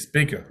 It's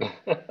bigger.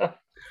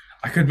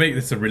 I could make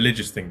this a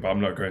religious thing, but I'm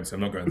not going to.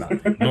 I'm not going that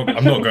deep.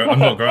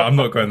 I'm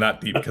not going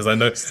that deep because I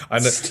know.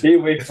 Stay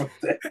away from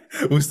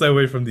that. We'll stay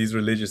away from these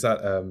religious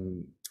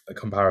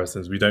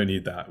comparisons. We don't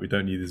need that. We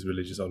don't need these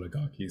religious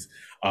oligarchies.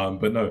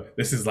 But no,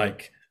 this is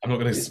like I'm not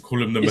going to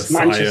call him the It's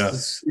Messiah.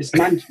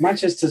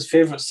 Manchester's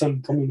favourite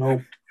son coming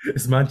home.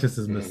 It's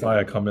Manchester's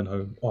Messiah coming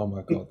home. Oh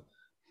my God.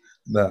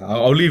 No,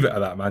 I'll leave it at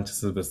that.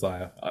 Manchester's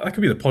Messiah. That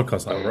could be the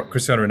podcast title.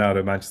 Cristiano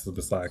Ronaldo, Manchester's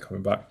Messiah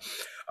coming back.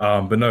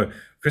 But no,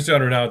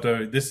 Cristiano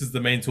Ronaldo, this is the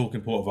main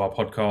talking point of our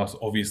podcast.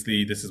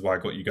 Obviously, this is why I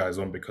got you guys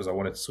on, because I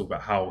wanted to talk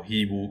about how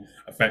he will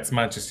affect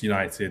Manchester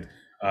United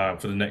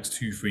for the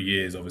next 2-3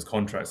 years of his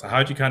contract. So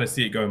how do you kind of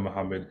see it going,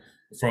 Mohammed,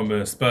 from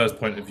a Spurs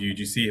point of view? Do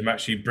you see him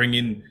actually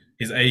bringing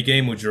his A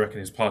game, or do you reckon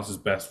his past is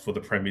best for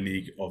the Premier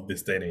League of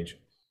this day and age?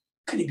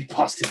 Can he be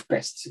past his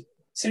best?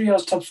 Serie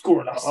A's top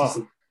scorer last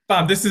season.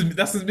 Bam, this is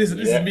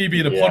me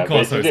being a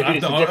podcast host. I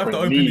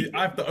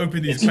have to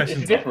open these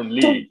questions. It's a different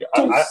league.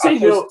 Don't say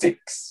those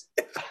things.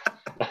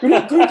 We're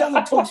not going down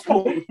the top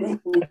sport.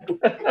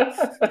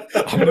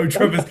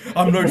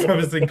 I'm no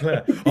Trevor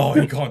Sinclair. Oh,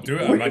 he can't do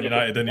it at Man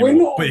United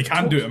anymore, but he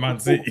can do it at Man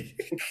City.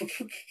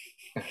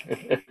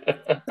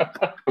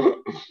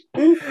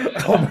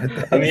 Oh my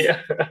God.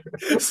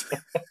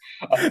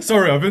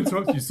 Sorry, I've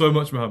interrupted you so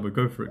much, Mohammed.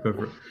 Go for it.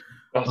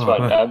 That's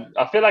fine.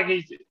 I feel like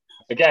he's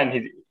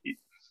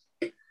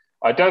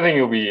I don't think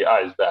he'll be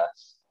at his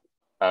best.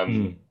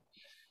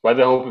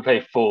 Whether he'll play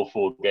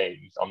full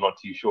games, I'm not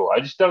too sure. I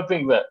just don't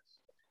think that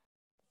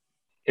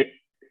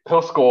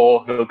he'll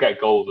score, he'll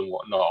get goals and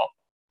whatnot.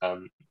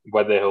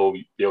 Whether he'll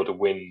be able to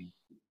win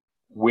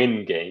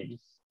games,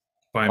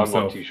 by himself,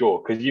 I'm not too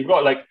sure. Because you've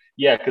got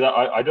because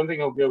I don't think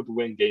he'll be able to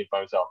win games by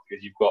himself,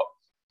 because you've got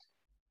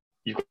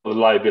the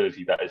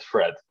liability that is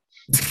Fred.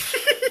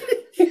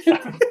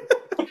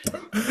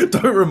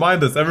 Don't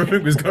remind us.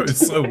 Everything was going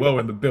so well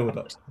in the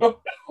build-up.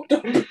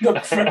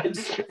 Don't Fred,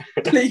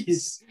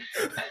 please.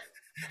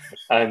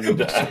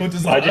 And I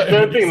just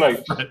don't think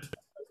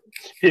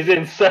he's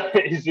in such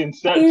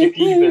a key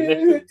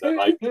position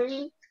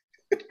that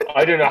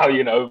I don't know how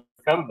you're gonna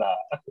overcome that.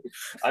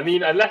 I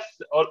mean, unless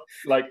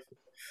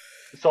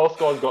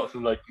Solskjaer's got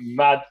some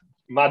mad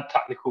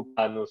tactical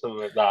plan or something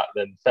like that,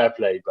 then fair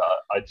play. But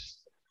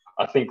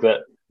I think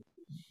that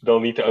they'll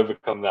need to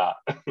overcome that.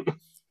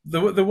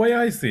 The way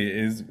I see it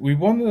is, we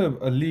won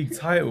a league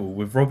title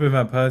with Robin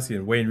van Persie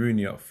and Wayne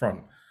Rooney up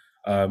front,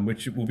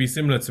 which will be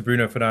similar to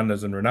Bruno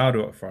Fernandes and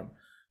Ronaldo up front.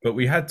 But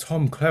we had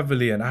Tom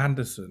Cleverley and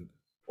Anderson,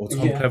 or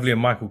Tom Cleverley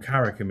and Michael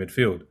Carrick in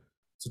midfield.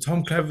 So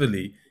Tom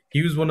Cleverley,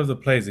 he was one of the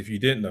players, if you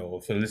didn't know,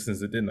 or for the listeners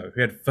that didn't know, who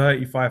had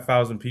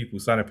 35,000 people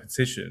sign a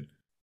petition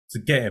to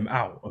get him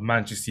out of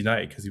Manchester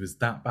United because he was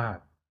that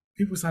bad.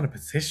 People signed a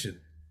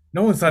petition.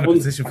 No one signed a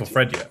petition for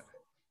Fred yet.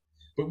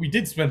 But we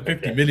did spend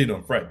 52 million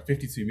on Fred.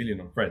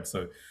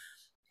 So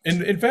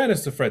in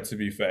fairness to Fred, to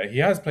be fair, he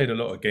has played a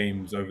lot of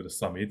games over the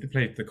summer. He did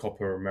play the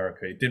Copa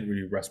America. He didn't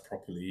really rest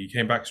properly. He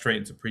came back straight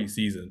into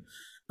pre-season.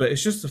 But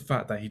it's just the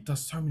fact that he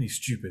does so many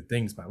stupid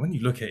things, man. When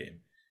you look at him,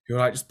 you're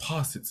like, just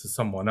pass it to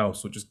someone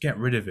else or just get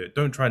rid of it.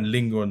 Don't try and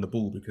linger on the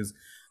ball, because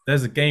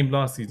there's a game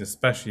last season,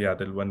 especially,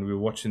 Adil, when we were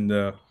watching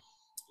the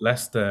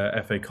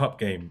Leicester FA Cup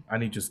game,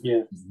 and he just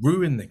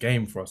ruined the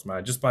game for us,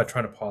 man, just by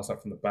trying to pass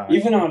out from the back.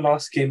 Even our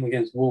last game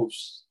against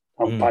Wolves,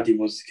 how bad he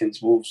was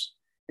against Wolves.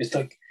 It's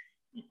like,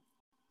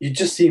 you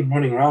just see him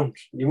running around.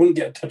 You wouldn't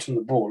get a touch on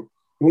the ball.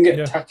 You wouldn't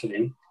get a tackle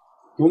in.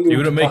 He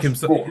wouldn't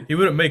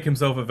make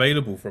himself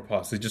available for a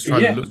pass. He's just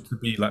trying to look to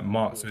be like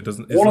Mark, so it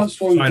doesn't.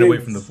 Shying away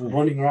from the ball,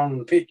 running around on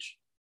the pitch.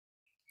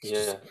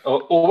 Yeah,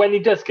 or when he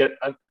does get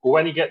the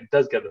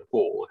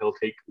ball, he'll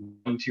take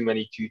one too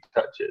many two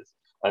touches,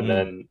 and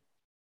then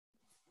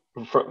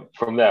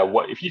from there,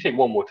 if you take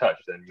one more touch,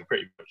 then you're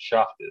pretty much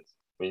shafted.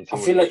 I mean, I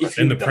feel like if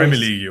in the Premier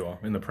League, you are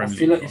in the Premier League.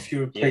 I feel like if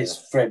you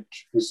replace Fred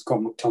with Scott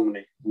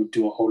McTominay, we'd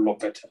do a whole lot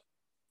better.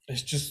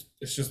 It's just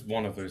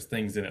one of those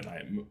things, isn't it?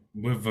 Like,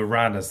 with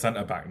Varane as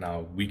centre back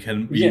now, we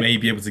may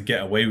be able to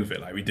get away with it,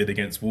 like we did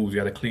against Wolves. We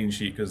had a clean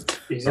sheet because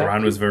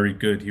Varane was very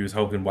good. He was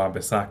helping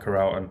Wan-Bissaka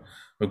out, and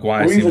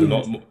Maguire seemed a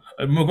lot more.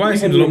 Maguire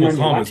seemed a lot more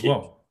calm as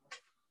well.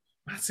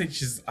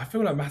 Matic is. I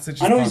feel like Matic is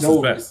past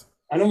his best.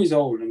 I know he's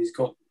old and he's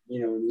got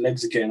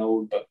legs are getting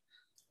old, but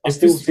I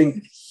still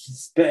think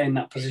he's better in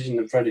that position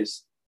than Fred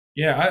is.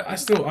 Yeah, I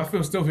still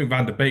think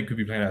Van der Beek could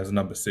be playing as a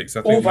number 6.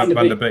 I think Van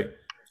der Beek.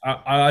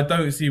 I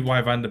don't see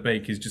why Van der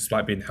Beek is just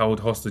like being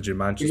held hostage in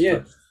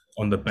Manchester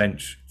on the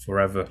bench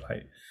forever.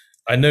 Like,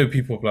 I know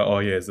people are like, oh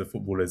yeah, as a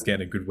footballer, he's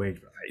getting a good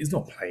wage, but he's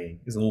not playing.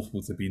 It's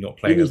awful to be not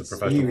playing as a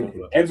professional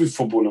footballer. Every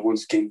footballer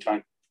wants game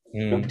time.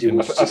 I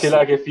feel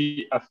like if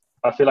he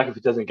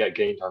doesn't get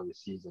game time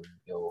this season,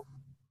 he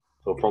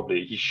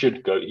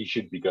should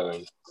be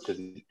going,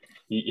 because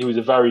he was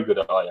a very good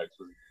at Ajax.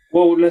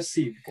 Well, let's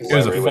see.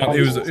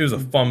 It was a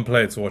fun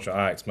player to watch at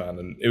Ajax, man,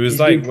 and it was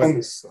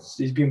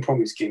he's been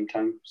promised game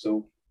time.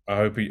 So I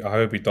hope he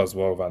does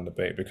well, Van der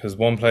Beek, because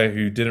one player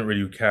who didn't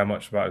really care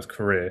much about his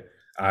career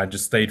and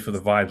just stayed for the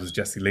vibes was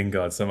Jesse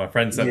Lingard. So my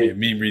friend sent me a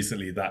meme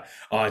recently that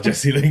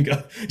Jesse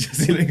Lingard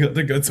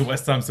to go to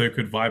West Ham so he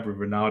could vibe with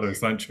Ronaldo,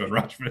 Sancho, and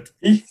Rashford.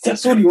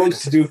 That's what he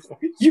wants to do.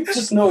 You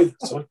just know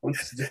that's what he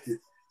wants to do.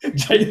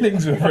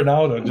 J-Lings with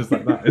Ronaldo, just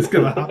like that. It's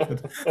going to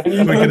happen.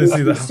 We're going to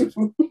see that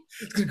happen.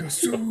 It's going to go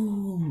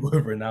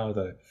with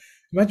Ronaldo.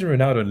 Imagine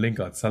Ronaldo and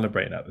Lingard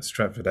celebrating at the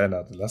Stretford End.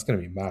 That's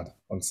going to be mad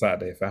on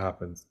Saturday if it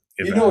happens.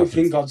 You know, if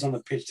Lingard's on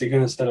the pitch, they're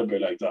going to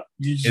celebrate like that.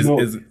 You just know.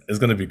 It's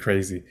going to be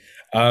crazy.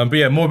 But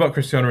yeah, more about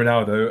Cristiano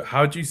Ronaldo.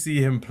 How do you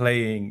see him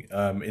playing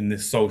in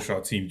this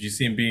Solskjaer team? Do you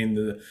see him being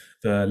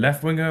the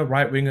left winger,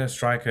 right winger,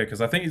 striker? Because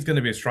I think he's going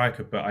to be a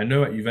striker, but I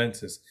know at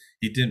Juventus,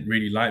 he didn't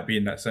really like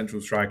being that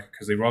central striker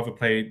because they rather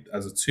played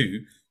as a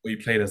 2 or he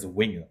played as a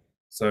winger.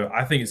 So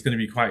I think it's going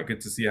to be quite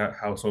good to see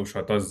how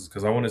Solskjaer does this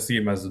because I want to see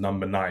him as the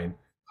number 9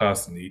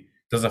 personally.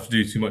 Doesn't have to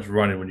do too much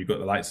running when you've got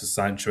the likes of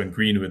Sancho and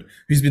Greenwood,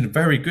 who's been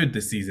very good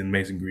this season.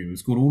 Mason Greenwood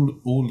scored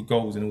all the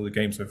goals in all the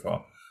games so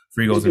far.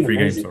 3 goals in 3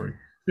 games, sorry.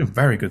 It's been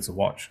very good to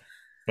watch.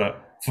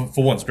 But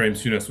for once, Graham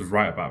Souness was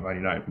right about Man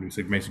United when he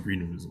said Mason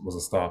Greenwood was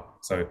a star.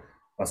 So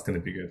that's going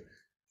to be good.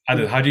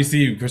 Adam, how do you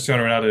see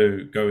Cristiano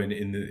Ronaldo going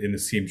in the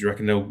team? Do you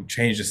reckon they'll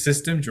change the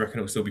system? Do you reckon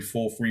it'll still be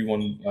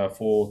 4-3-1,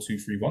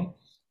 4-2-3-1?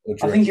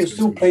 I think he'll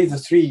still play the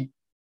 3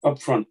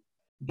 up front.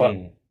 But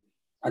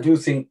I do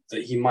think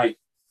that he might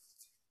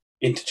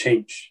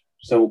interchange.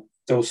 So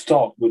they'll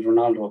start with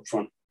Ronaldo up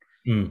front,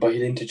 but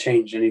he'll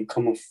interchange and he'll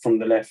come off from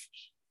the left.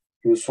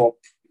 He'll swap,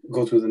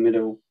 go through the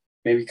middle,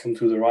 maybe come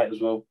through the right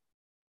as well.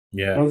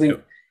 Yeah, I don't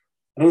think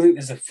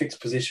there's a fixed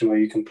position where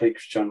you can play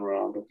Cristiano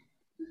Ronaldo.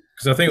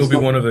 Because I think it'll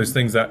be one of those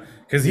things that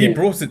because he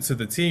brought it to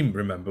the team.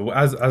 Remember,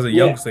 as a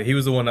youngster, he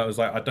was the one that was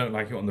like, I don't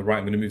like it on the right.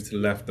 I'm going to move to the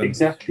left. And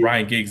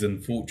Ryan Giggs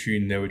and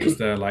Fortune, they were just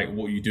there like,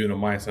 what are you doing on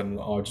my side? And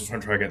I'll just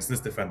try against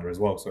this defender as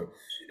well. So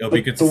it'll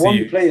be good to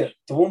see.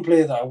 The one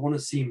player that I want to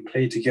see him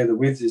play together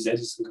with is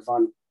Edinson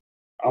Cavani.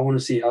 I want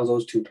to see how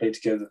those 2 play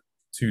together.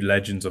 2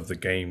 legends of the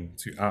game,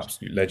 2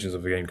 absolute legends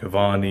of the game,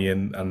 Cavani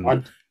and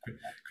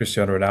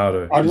Cristiano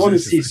Ronaldo. I'd want to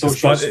see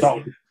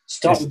Solskjaer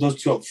start with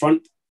those 2 up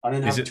front and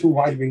then have 2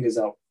 wide wingers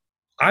out.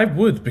 I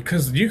would,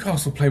 because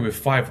Newcastle play with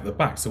 5 at the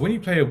back. So when you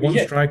play a 1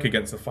 striker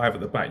against a 5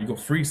 at the back, you've got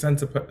 3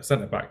 centre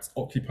backs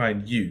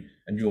occupying you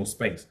and your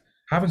space.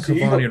 Having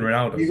Cavani and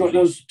Ronaldo. You got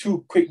those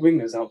 2 quick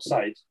wingers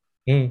outside,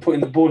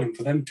 putting the ball in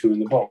for them 2 in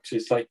the box.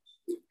 It's like,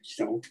 you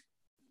know.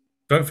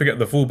 Don't forget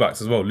the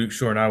fullbacks as well. Luke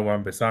Shaw and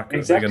Wan-Bissaka.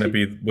 Exactly. They're going to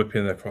be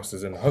whipping their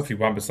crosses in. Hopefully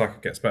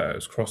Wan-Bissaka gets better at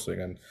his crossing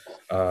and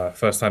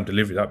first time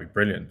delivery. That'd be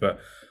brilliant.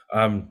 But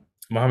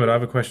Mohammed, I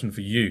have a question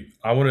for you.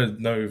 I want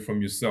to know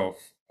from yourself,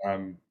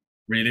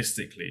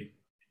 realistically,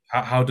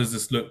 how does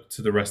this look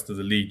to the rest of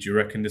the league? Do you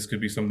reckon this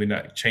could be something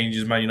that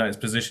changes Man United's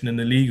position in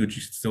the league, or do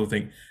you still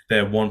think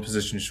they're 1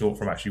 position short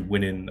from actually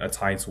winning a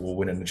title or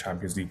winning the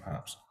Champions League,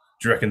 perhaps?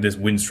 Do you reckon this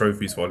wins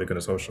trophies for Ole Gunnar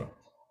Solskjaer?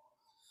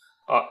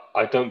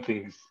 I don't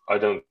think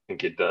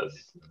it does.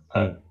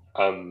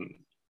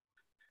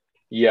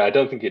 Yeah, I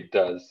don't think it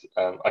does.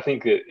 I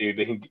think that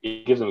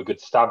it gives them a good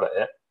stab at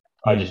it.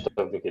 I just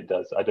don't think it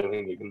does. I don't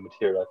think it can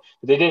materialize.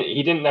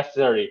 He didn't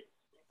necessarily.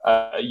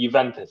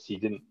 Juventus,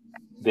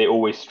 they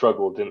always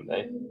struggled, didn't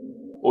they?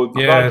 Or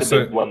they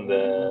won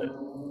the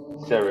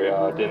Serie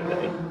A,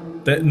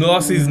 didn't they?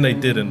 Last season they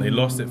didn't. They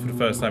lost it for the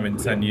first time in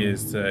 10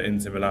 years to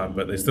Inter Milan,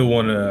 but they still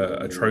won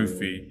a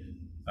trophy,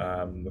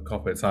 the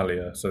Coppa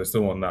Italia, so they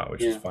still won that,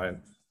 which is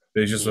fine.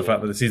 But it's just the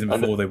fact that the season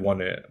before they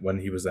won it, when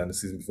he was there, and the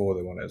season before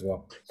they won it as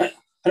well. I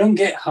don't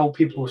get how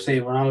people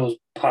say Ronaldo's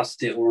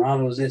past it, or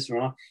Ronaldo's this,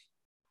 Ronaldo.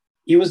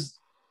 He was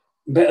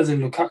better than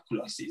Lukaku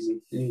last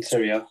season in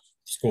Serie A.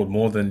 Scored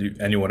more than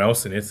anyone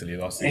else in Italy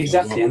last season.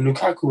 Exactly, and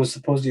Lukaku was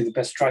supposedly the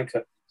best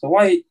striker. So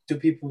why do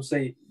people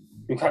say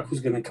Lukaku's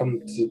going to come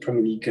to the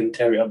Premier League and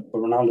tear it up, but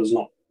Ronaldo's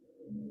not?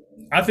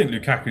 I think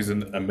Lukaku's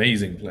an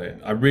amazing player.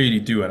 I really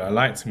do, and I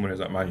liked him when he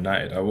was at Man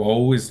United. I will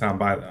always stand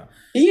by that.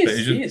 He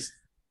is.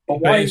 But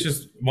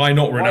why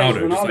not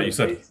Ronaldo? Just like you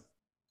said,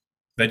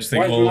 they just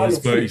think, he's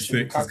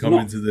 36, he's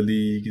coming to the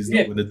league, he's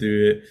not going to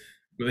do it.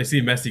 But they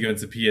see Messi going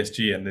to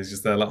PSG, and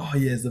they're like, oh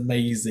yeah, it's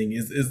amazing,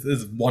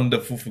 it's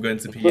wonderful for going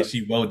to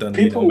PSG. Well done,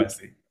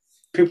 Messi.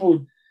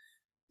 People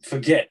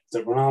forget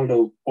that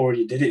Ronaldo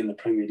already did it in the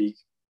Premier League.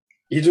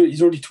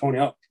 He's already torn it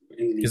up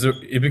in the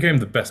league. He became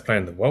the best player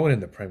in the world in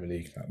the Premier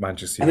League at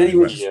Manchester United. And then he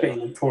went to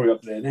Spain and tore it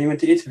up there. And then he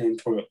went to Italy and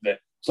tore it up there.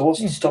 So what's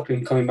to stop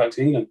him coming back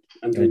to England?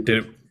 And he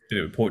did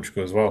it with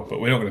Portugal as well. But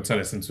we're not going to turn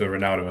this into a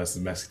Ronaldo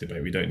versus Messi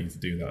debate. We don't need to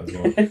do that as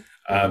well.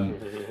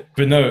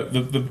 But no,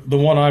 the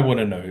one I want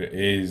to know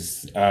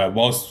is,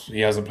 whilst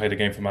he hasn't played a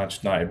game for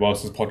Manchester United,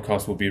 whilst this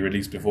podcast will be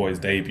released before his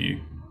debut,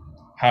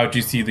 how do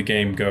you see the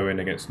game going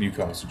against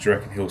Newcastle? Do you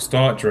reckon he'll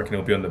start? Do you reckon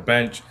he'll be on the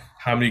bench?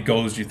 How many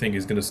goals do you think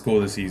he's going to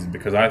score this season?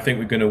 Because I think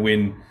we're going to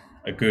win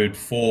a good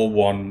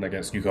 4-1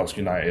 against Newcastle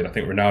United. I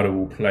think Ronaldo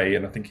will play,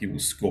 and I think he will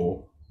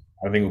score.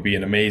 I think it will be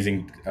an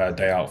amazing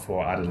day out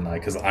for Adel and I,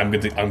 because I'm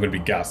going to be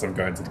gassed. I'm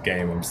going to the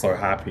game. I'm so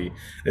happy.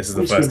 This is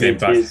the first game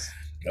back.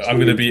 I'm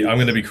going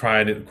to be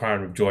crying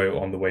with joy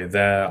on the way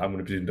there. I'm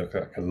going to be doing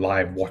like a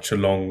live watch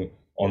along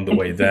on the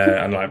way there,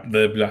 and like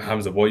they'll be like,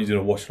 Hamza, what are you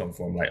doing a watch along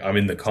for? I'm like, I'm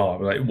in the car.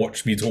 I'm like,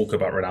 watch me talk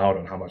about Ronaldo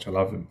and how much I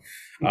love him.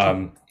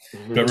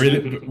 But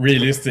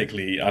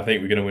realistically, I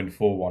think we're going to win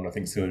 4-1. I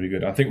think it's going to be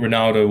good. I think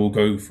Ronaldo will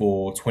go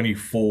for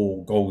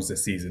 24 goals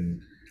this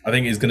season. I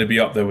think he's going to be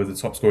up there with the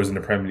top scorers in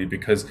the Premier League,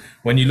 because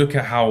when you look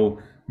at how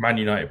Man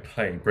United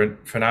play,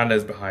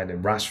 Fernandes behind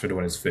him, Rashford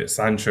when he's fit,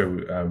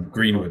 Sancho,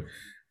 Greenwood,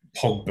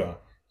 Pogba,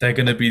 they're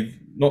going to be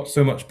not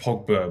so much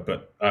Pogba,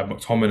 but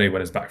McTominay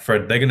when he's back,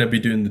 Fred, they're going to be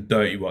doing the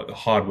dirty work, the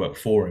hard work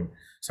for him.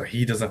 So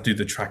he doesn't have to do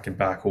the tracking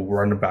back or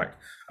running back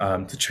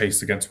to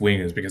chase against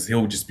wingers because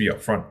he'll just be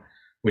up front,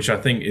 which I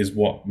think is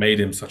what made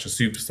him such a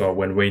superstar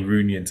when Wayne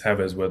Rooney and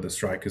Tevez were the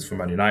strikers for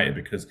Man United,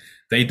 because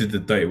they did the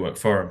dirty work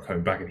for him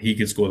coming back and he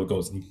could score the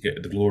goals and he could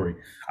get the glory.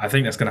 I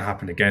think that's going to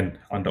happen again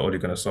under Ole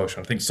Gunnar Solskjaer.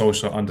 I think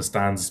Solskjaer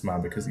understands this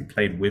man because he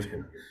played with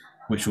him,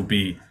 which will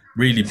be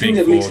really big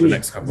for the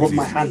next couple of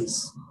seasons. Rub my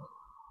hands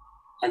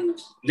and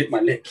lick my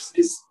lips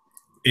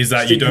is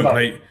that you don't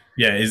play.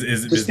 Yeah,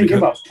 just thinking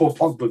about poor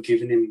Pogba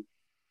giving him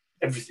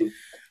everything.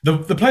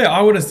 The player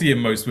I want to see him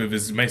most with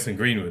is Mason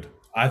Greenwood.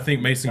 I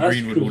think Mason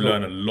Greenwood will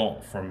learn a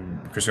lot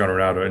from Cristiano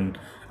Ronaldo, and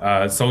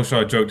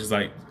Solskjaer joked is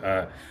like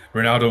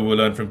Ronaldo will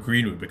learn from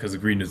Greenwood because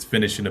of Greenwood's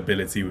finishing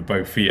ability with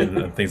both feet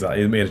and things like that.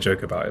 He made a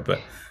joke about it, but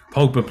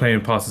Pogba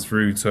playing passes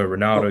through to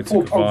Ronaldo,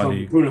 to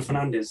Cavani. Bruno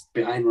Fernandes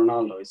behind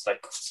Ronaldo, it's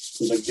like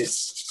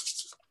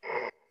this.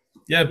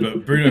 Yeah,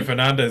 but Bruno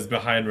Fernandes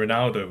behind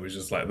Ronaldo was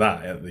just like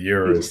that at the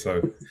Euros.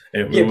 So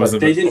but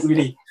they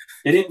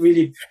didn't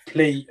really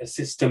play a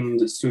system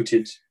that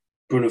suited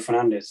Bruno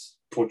Fernandes,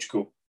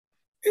 Portugal.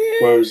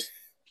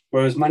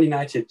 Whereas Man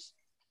United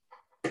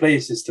play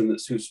a system that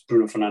suits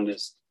Bruno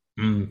Fernandes.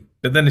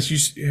 But then if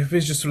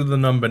it's just sort of the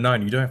number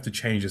 9, you don't have to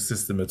change the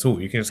system at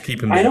all. You can just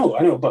keep him. I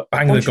know, but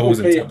bang the goals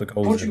and tap the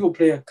goals. Portugal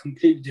play a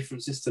completely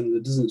different system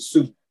that doesn't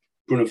suit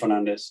Bruno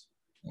Fernandes.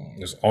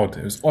 It was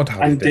odd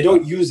how they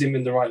don't use him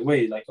in the right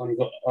way, like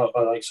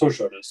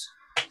Solskjaer does.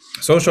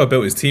 Solskjaer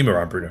built his team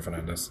around Bruno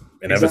Fernandes,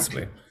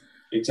 inevitably.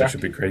 Exactly. Which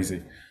should be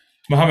crazy.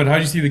 Mohammed, how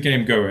do you see the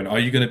game going? Are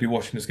you going to be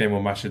watching this game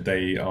on Match of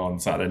Day on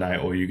Saturday night,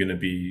 or are you going to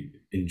be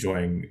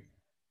enjoying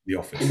The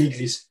Office?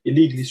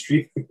 Illegally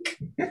streaming.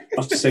 I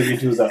have to say we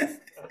do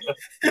that.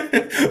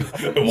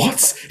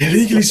 What?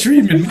 Illegally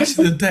streaming Match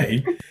of the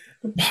Day?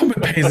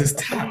 Mohammed pays his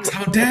tax.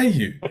 How dare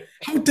you?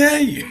 How dare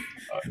you?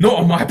 Not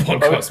on my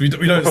podcast. We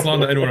don't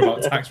slander anyone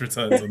about tax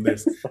returns on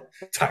this.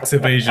 Tax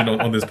evasion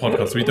on this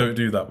podcast. We don't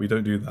do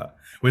that.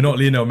 We're not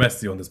Lionel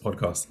Messi on this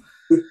podcast.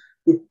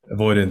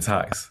 Avoiding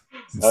tax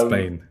in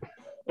Spain.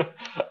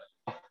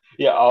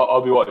 Yeah,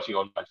 I'll be watching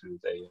on Match of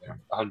the Day.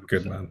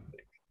 100%.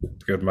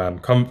 Good man.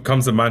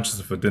 Come to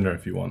Manchester for dinner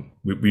if you want.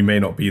 We may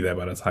not be there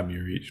by the time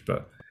you reach,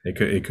 but it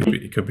could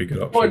be a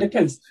good option. Well, it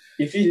depends.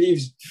 If he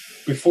leaves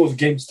before the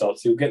game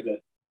starts, he'll get there.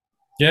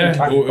 Yeah,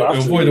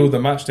 avoid all the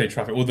match day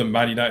traffic. All the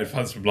Man United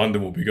fans from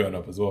London will be going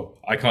up as well.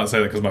 I can't say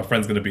that because my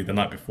friend's going to be the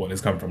night before and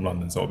he's coming from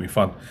London, so it'll be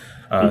fun.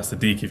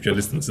 Sadiq, if you're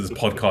listening to this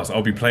podcast,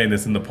 I'll be playing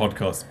this in the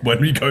podcast when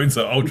we go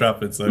to Old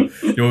Trafford, so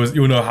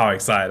you'll know how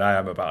excited I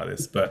am about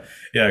this. But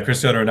yeah,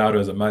 Cristiano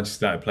Ronaldo is a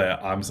Manchester United player.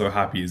 I'm so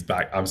happy he's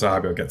back. I'm so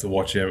happy I'll get to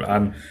watch him.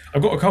 And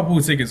I've got a couple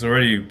of tickets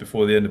already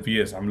before the end of the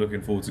year, so I'm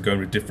looking forward to going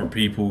with different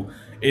people.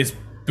 It's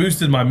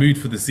boosted my mood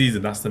for the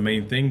season. That's the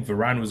main thing.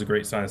 Varane was a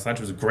great sign.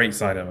 Sancho was a great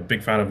sign. I'm a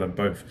big fan of them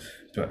both.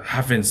 But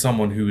having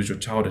someone who was your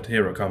childhood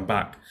hero come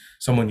back,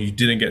 someone you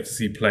didn't get to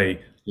see play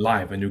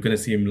live, and you're going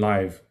to see him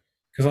live.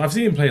 Because I've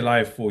seen him play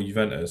live for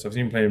Juventus. I've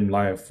seen him play him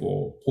live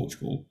for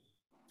Portugal.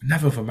 But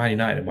never for Man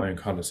United in my own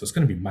colours. So it's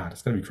going to be mad.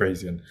 It's going to be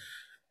crazy. And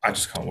I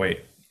just can't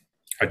wait.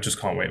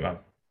 Man.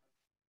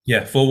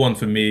 Yeah, 4-1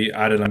 for me.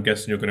 Adam, I'm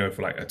guessing you're going to go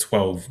for like a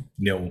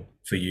 12-0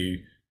 for you.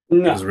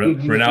 No.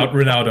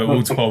 Ronaldo,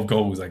 all 12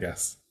 goals, I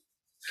guess.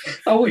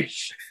 I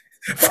wish.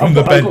 From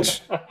the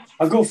bench.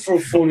 I'll go for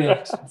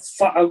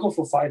 4-0. I'll go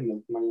for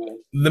 5-0.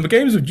 The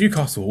games with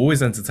Newcastle are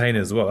always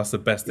entertaining as well. That's the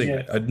best thing.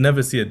 Yeah. I'd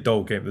never see a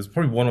dull game. There's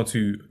probably 1 or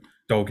 2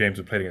 dull games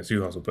we've played against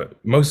Newcastle, but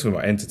most of them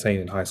are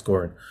entertaining, high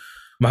scoring.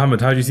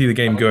 Mohammed, how do you see the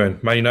game going?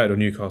 Man United or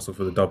Newcastle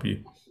for the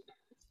W?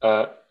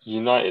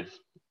 United.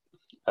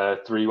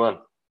 3-1.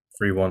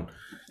 3-1.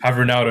 Have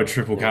Ronaldo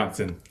triple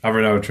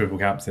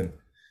captain.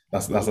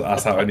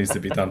 That's how it needs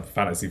to be done for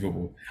fantasy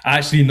football.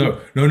 Actually,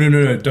 no,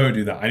 don't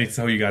do that. I need to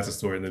tell you guys a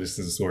story and then this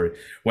is a story.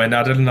 When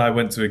Adel and I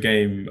went to a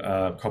game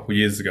a couple of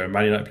years ago,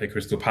 Man United played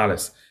Crystal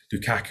Palace,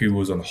 Lukaku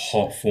was on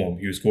hot form.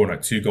 He was scoring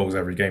like 2 goals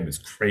every game. It's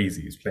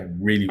crazy. He's playing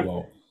really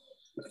well.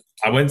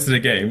 I went to the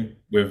game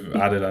with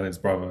Adel and his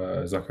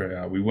brother,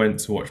 Zakaria. We went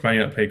to watch Man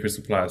United play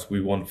Crystal Palace.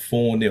 We won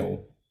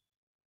 4-0.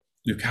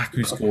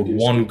 Lukaku scored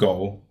 1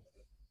 goal.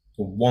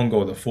 The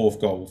 4th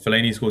goal.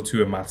 Fellaini scored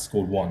 2 and Matt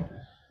scored 1.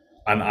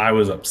 And I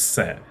was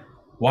upset.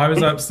 Why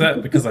was I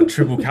upset? Because I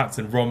triple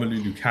captained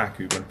Romelu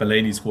Lukaku when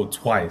Fellaini scored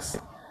twice.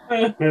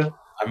 And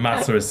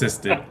Mata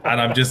assisted.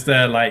 And I'm just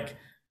there like,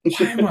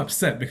 why am I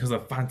upset because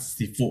of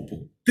fantasy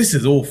football? This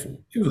is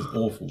awful. It was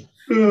awful.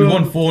 We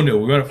won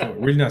 4-0. We went for a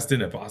really nice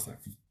dinner, but I was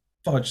like, for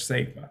fudge's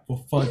sake, man.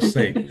 For fudge's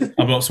sake.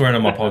 I'm not swearing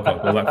on my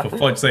podcast, but like, for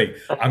fudge's sake,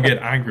 I'm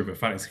getting angry with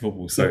fantasy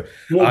football. So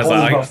more I was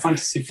like, about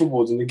fantasy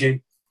football than the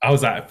game. I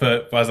was like,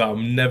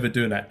 I'm never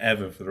doing that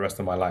ever for the rest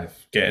of my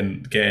life.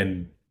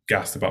 Getting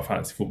gassed about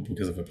fantasy football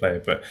because of a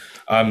player. But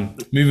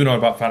moving on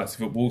about fantasy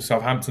football,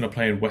 Southampton are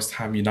playing West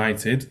Ham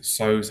United.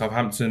 So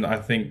Southampton, I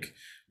think,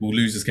 will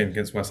lose this game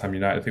against West Ham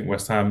United. I think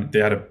West Ham, they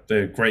had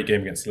a great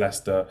game against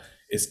Leicester.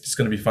 it's just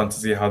going to be fun to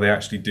see how they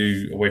actually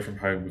do away from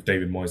home with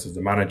David Moyes as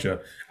the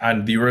manager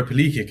and the Europa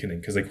League kicking in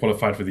because they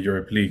qualified for the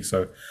Europa League.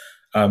 So,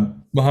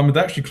 Mohammed,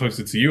 they're actually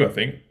closer to you, I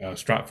think.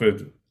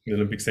 Stratford, the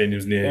Olympic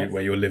Stadium's near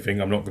where you're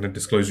living. I'm not going to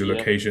disclose your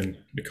location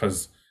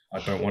because I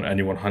don't want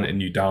anyone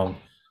hunting you down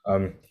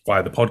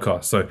via the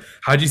podcast. So,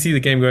 how do you see the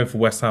game going for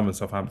West Ham and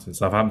Southampton?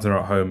 Southampton are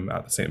at home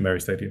at the St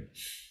Mary Stadium.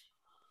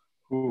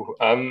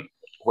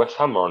 West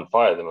Ham are on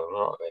fire at the moment,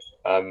 aren't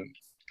they?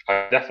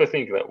 I definitely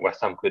think that West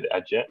Ham could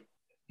edge it.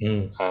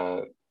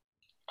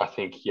 I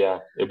think,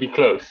 it'll be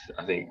close,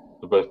 I think,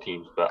 for both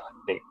teams. But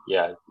I think,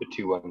 the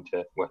 2-1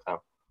 to West Ham.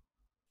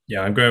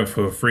 Yeah, I'm going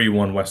for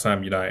 3-1 West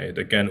Ham United.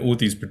 Again, all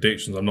these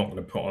predictions I'm not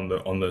going to put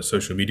on the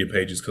social media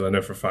pages because I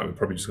know for a fact we're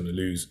probably just going to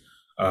lose.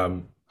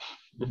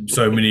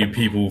 So many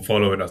people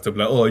following us, they'll be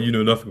like, oh, you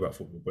know nothing about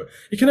football. But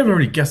you can never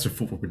really guess with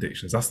football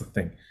predictions. That's the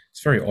thing.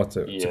 It's very odd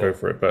to go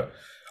for it. But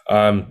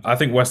I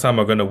think West Ham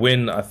are going to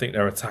win. I think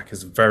their attack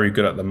is very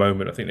good at the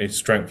moment. I think they've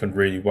strengthened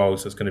really well.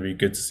 So it's going to be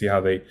good to see how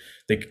they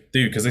do.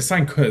 Because they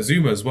signed Kurt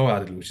Zouma as well,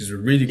 Adil, which is a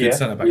really good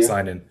centre-back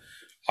signing.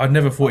 I'd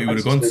never thought he would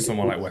have gone to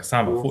someone like West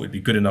Ham. I thought he'd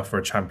be good enough for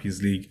a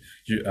Champions League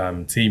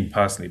team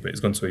personally, but he's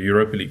gone to a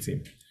Europa League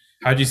team.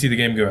 How do you see the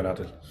game going,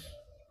 Adil?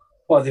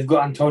 Well, they've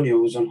got Antonio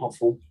who's on hot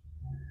form.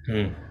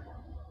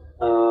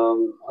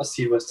 I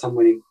see West Ham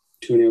winning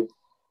 2-0.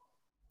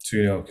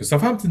 2-0. Because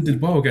Southampton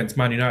did well against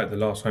Man United the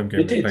last home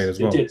game they played as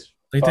well.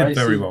 They did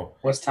very well.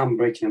 West Ham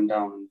breaking them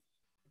down and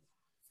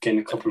getting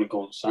a couple of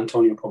goals.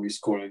 Antonio probably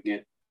scoring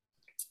again.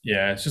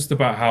 Yeah, it's just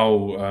about how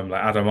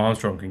like Adam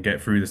Armstrong can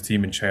get through this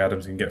team and Che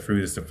Adams can get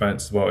through this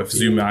defence as well. If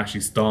Zouma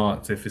actually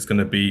starts, if it's going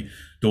to be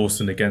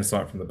Dawson again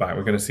starting from the back,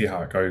 we're going to see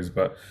how it goes.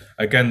 But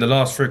again, the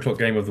last 3:00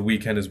 game of the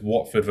weekend is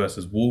Watford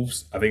versus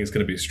Wolves. I think it's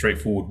going to be a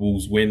straightforward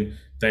Wolves win.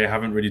 They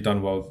haven't really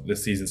done well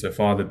this season so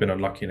far. They've been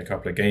unlucky in a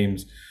couple of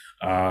games.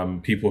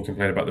 People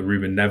complain about the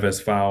Ruben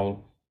Neves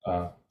foul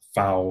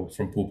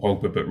from Paul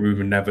Pogba, but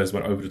Ruben Neves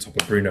went over the top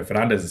of Bruno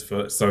Fernandes's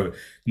foot, so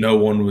no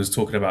one was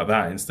talking about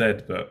that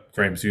instead. But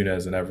Graham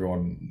Souness and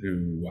everyone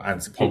who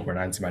anti-Pogba and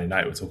anti-Man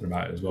United were talking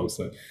about it as well.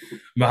 So,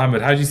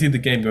 Mohammed, how do you see the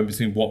game going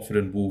between Watford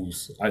and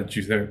Wolves? Do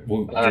you think?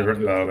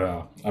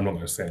 I'm not going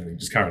to say anything.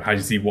 Just Karen, how do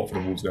you see Watford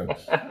and Wolves going?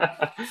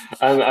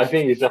 I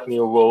think it's definitely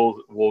a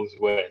Wolves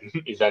win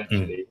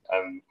eventually.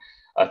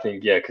 I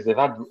think, because they've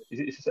had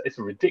it's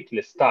a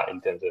ridiculous stat in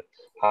terms of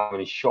how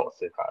many shots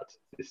they've had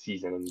this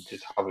season and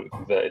just haven't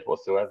converted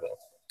whatsoever.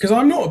 Because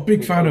I'm not a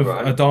big fan of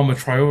Adama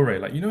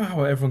Traore. Like, you know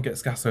how everyone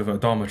gets gassed over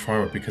Adama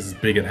Traore because he's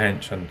big and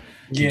hench and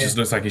he just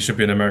looks like he should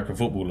be an American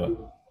footballer.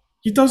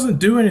 He doesn't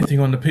do anything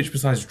on the pitch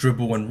besides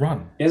dribble and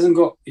run. He hasn't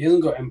got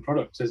end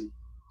products, has he?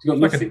 He's got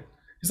nothing.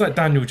 He's like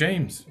Daniel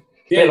James.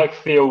 Yeah, like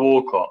Theo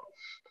Walcott.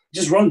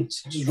 Just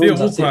runs. Theo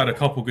Walcott had a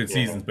couple good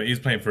seasons, but he was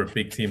playing for a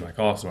big team like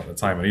Arsenal at the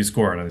time, and he's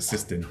scoring and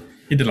assisting.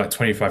 He did like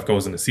 25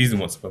 goals in a season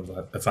once upon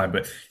a time.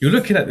 But you're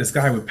looking at this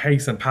guy with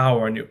pace and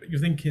power, and you're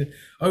thinking,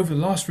 over the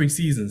last 3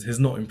 seasons, he's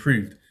not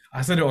improved.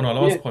 I said it on our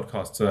last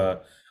podcast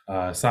to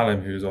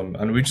Salim, who's on,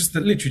 and we just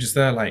literally just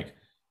there like,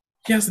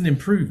 he hasn't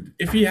improved.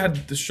 If he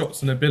had the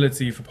shots and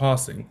ability for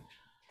passing,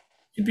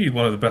 he'd be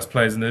one of the best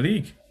players in the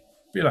league.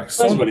 Be like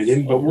Son. Wanted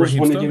him, but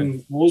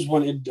Wolves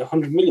wanted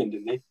 100 million,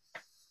 didn't they?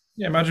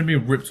 Yeah, imagine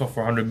being ripped off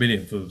for 100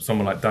 million for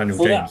someone like Daniel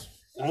James.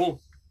 I know.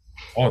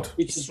 Odd.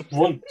 He just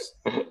runs.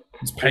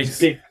 His pace. He's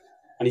big,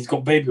 and he's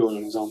got baby oil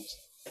on his arms.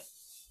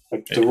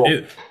 Like The Rock.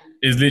 It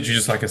is literally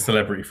just like a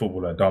celebrity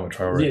footballer, Adama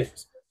Traore. Yeah.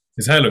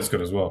 His hair looks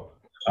good as well.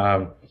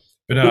 But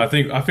no, I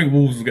think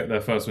Wolves will get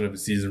their first win of the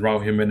season.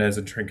 Raul Jimenez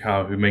and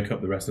Trincao, who make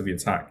up the rest of the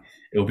attack.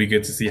 It'll be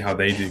good to see how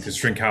they do because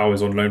Trincao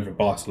is on loan from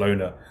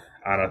Barcelona.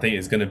 And I think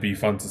it's going to be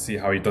fun to see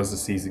how he does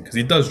this season because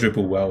he does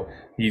dribble well.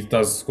 He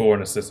does score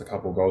and assist a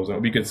couple of goals.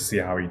 It'll be good to see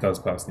how he does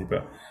personally.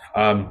 But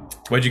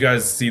where do you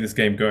guys see this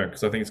game going?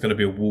 Because I think it's going to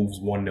be a Wolves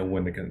 1-0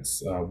 win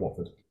against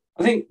Watford.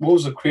 I think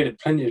Wolves have created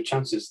plenty of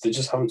chances. They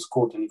just haven't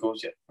scored any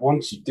goals yet.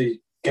 Once they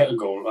get a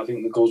goal, I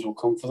think the goals will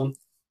come for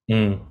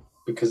them.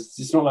 Because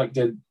it's not like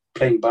they're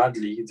playing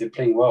badly. They're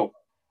playing well.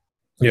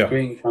 They're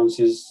creating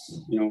chances,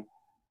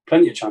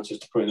 plenty of chances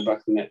to put in the back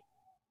of the net.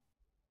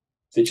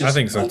 I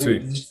think so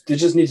too. They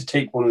just need to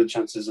take one of the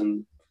chances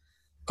and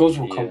goals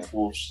will come for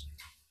Wolves.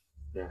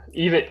 Yeah.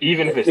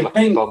 Even if it's they're like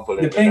playing, a bumble.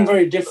 They're playing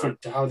very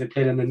different to how they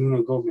played under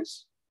Nuno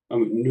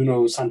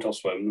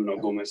Santos.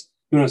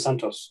 Nuno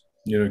Santos.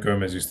 Nuno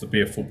Gomes used to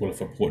be a footballer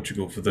for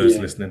Portugal, for those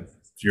listening.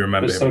 If you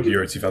remember him in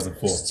Euro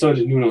 2004. So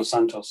did Nuno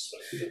Santos.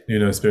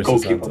 Nuno Espirito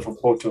goalkeeper Santo. from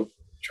Porto.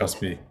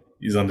 Trust me,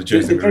 he's under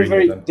Jose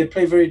Mourinho. They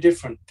play very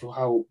different to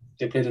how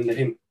they played under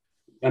him.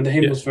 Under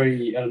him was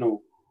very,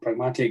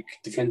 pragmatic,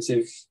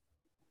 defensive.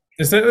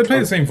 They play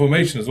the same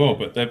formation as well,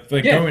 but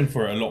they're going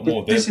for it a lot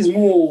more. This is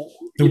more...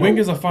 The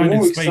wingers are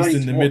finding space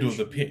in the middle of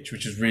the pitch,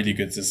 which is really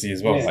good to see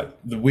as well. Yeah.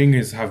 Like the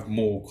wingers have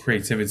more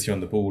creativity on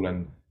the ball,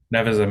 and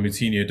Neves and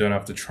Moutinho don't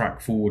have to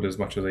track forward as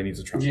much as they need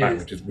to track back,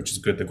 which is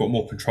good. They've got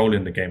more control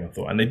in the game, I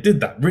thought, and they did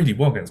that really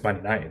well against Man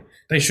United.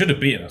 They should have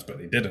beaten us, but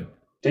they didn't.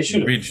 They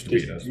should have.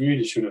 They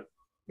really should have.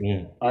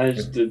 Yeah.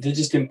 They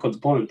just didn't put the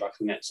ball in the back of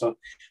the net. So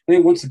I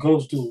think once the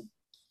goals do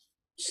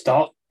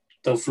start,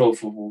 they'll flow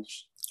for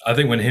Wolves. I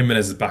think when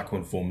Jimenez is back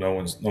on form, no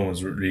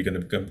one's really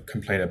going to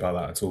complain about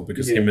that at all,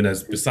 because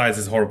Jimenez, besides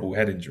his horrible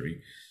head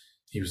injury,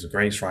 he was a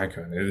great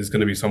striker, and there's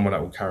going to be someone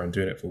that will carry on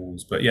doing it for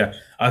Wolves. But yeah,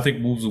 I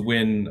think Wolves will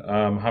win.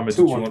 Hamid,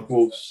 2-1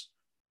 Wolves.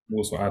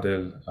 Wolves for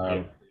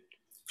Adil.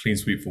 Clean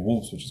sweep for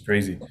Wolves, which is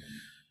crazy.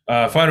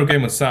 Final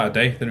game on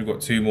Saturday. Then we've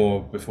got 2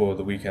 more before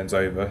the weekend's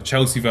over.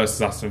 Chelsea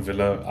versus Aston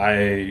Villa.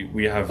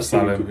 We have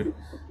Salim.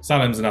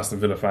 Salim's an Aston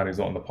Villa fan who's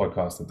not on the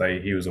podcast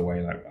today. He was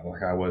away like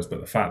I was,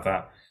 but the fact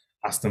that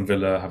Aston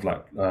Villa have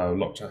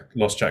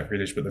lost Jack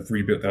Grealish, but they've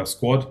rebuilt their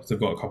squad. So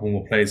they've got a couple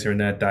more players here and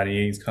there.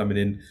 Danny Ings coming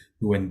in,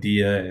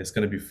 Buendia. It's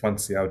going to be fun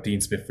to see how Dean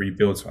Smith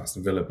rebuilds for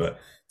Aston Villa. But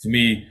to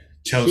me,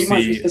 Chelsea... He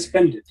might be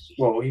suspended.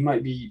 Well, he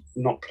might be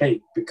not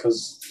playing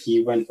because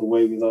he went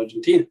away with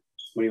Argentina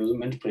when he wasn't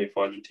meant to play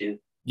for Argentina.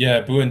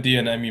 Yeah, Buendia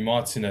and Emi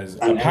Martinez.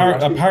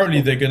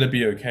 Apparently they're going to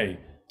be okay.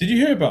 Did you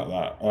hear about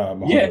that,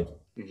 Mohammed?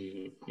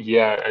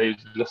 Yeah, and it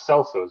was Lo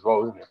Celso as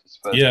well, wasn't it?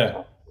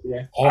 Yeah.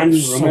 Oh, and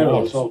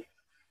Romero as well.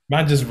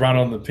 Man just ran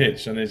on the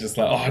pitch and it's just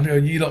like, oh no,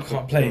 you lot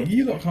can't play.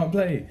 You lot can't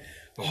play.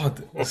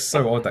 God, it's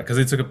so odd that, because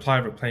they took a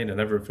private plane and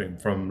everything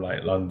from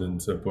like London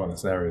to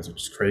Buenos Aires,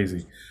 which is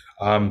crazy.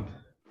 But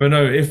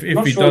no, if he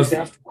does, they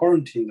have to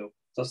quarantine though.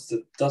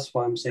 That's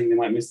why I'm saying they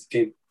might miss the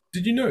game.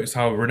 Did you notice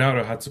how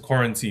Ronaldo had to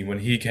quarantine when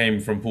he came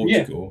from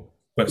Portugal,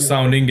 but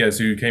Saul Niguez,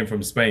 who came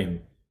from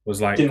Spain,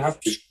 was like didn't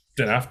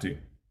have to.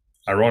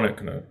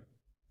 Ironic, no?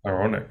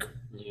 Ironic.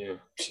 Yeah.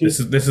 This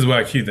is where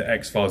I cue the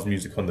X-Files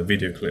music on the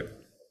video clip.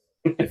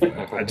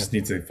 I just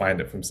need to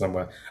find it from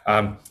somewhere.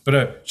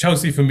 But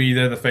Chelsea, for me,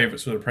 they're the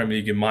favourites for the Premier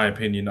League, in my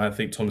opinion. I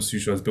think Thomas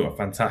Tuchel has built a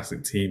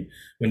fantastic team.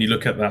 When you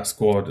look at that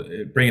squad,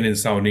 bringing in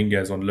Saul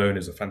Niguez on loan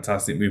is a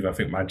fantastic move. I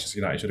think Manchester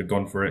United should have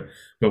gone for it.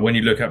 But when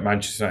you look at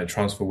Manchester United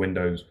transfer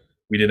windows,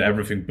 we did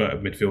everything but a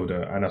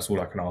midfielder, and that's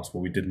all I can ask for.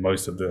 We did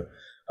most of the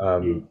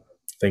I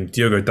think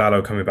Diogo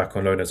Dalot coming back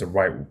on loan as a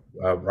right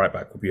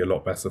back would be a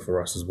lot better for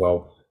us as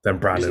well than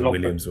Brandon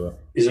Williams were.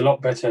 He's a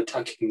lot better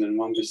attacking than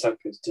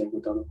Wan-Bissaka's Diogo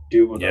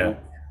Dalot. Yeah.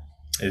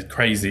 It's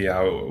crazy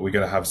how we're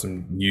going to have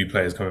some new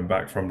players coming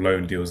back from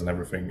loan deals and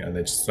everything, and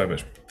they're just so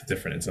much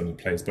different in terms of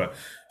players. But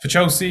for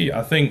Chelsea,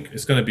 I think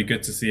it's going to be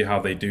good to see how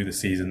they do the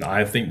season.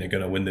 I think they're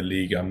going to win the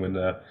league. I'm going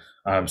to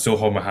still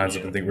hold my hands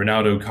up and think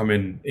Ronaldo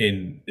coming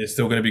in is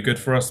still going to be good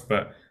for us,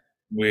 but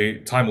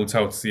time will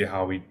tell to see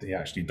how he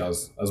actually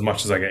does, as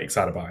much as I get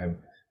excited about him.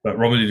 But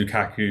Romelu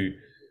Lukaku,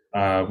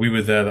 we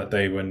were there that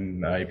day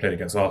when he played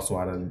against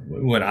Arsenal, and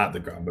we weren't at the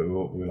ground, but we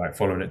were like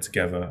following it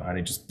together, and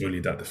he just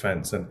bullied that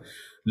defence. And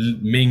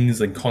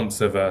Mings and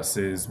Konsa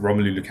versus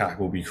Romelu Lukaku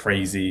will be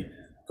crazy.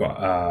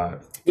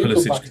 Got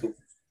Pulisic.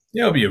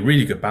 Yeah, it'll be a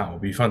really good battle.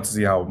 It'll be fun to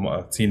see how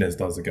Martinez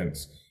does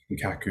against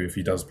Lukaku if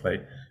he does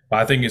play. But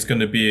I think it's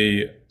going to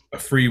be a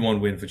 3-1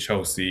 win for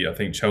Chelsea. I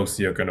think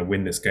Chelsea are going to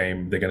win this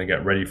game. They're going to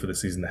get ready for the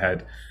season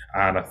ahead.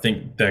 And I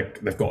think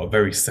they've got a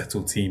very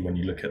settled team when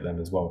you look at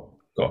them as well.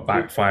 Got a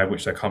back five,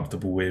 which they're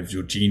comfortable with.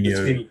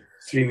 Jorginho.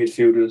 Three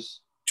midfielders.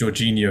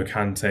 Jorginho,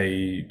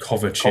 Kante,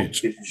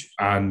 Kovacic,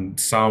 and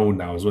Saul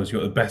now as well. So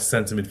you've got the best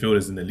centre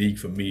midfielders in the league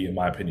for me, in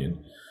my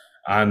opinion.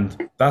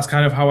 And that's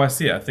kind of how I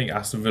see it. I think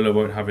Aston Villa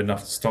won't have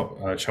enough to stop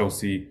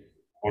Chelsea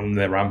on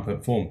their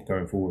rampant form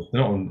going forward.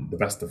 They're not on the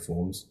best of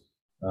forms,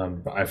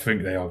 but I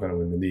think they are going to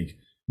win the league.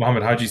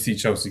 Mohammed, how do you see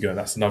Chelsea going?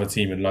 That's another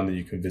team in London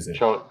you can visit.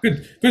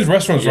 Good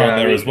restaurants around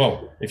there as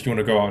well, if you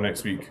want to go out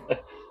next week.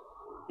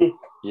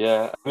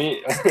 Yeah,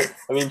 I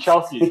mean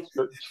Chelsea.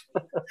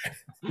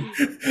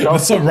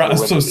 That's so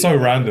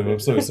random. I'm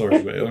so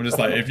sorry, but I'm just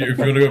like, if you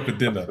want to go for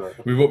dinner,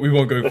 we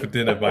won't go for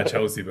dinner by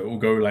Chelsea, but we'll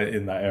go like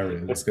in that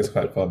area. It's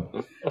quite fun.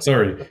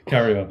 Sorry,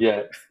 carry on.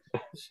 Yeah,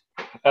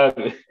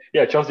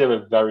 Chelsea have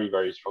a very,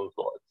 very strong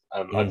squad.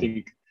 I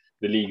think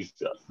the league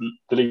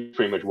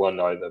pretty much won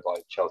either by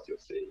Chelsea or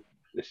City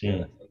this year.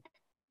 I think,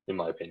 in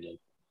my opinion.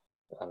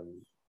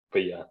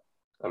 But yeah,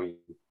 I mean,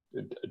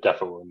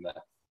 definitely in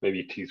there.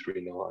 Maybe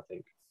 2-3-0, I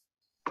think.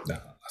 No,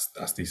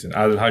 that's decent.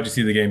 How do you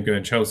see the game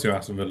going? Chelsea or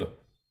Aston Villa?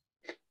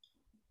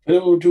 They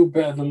will do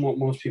better than what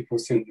most people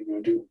think they're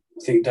going to do.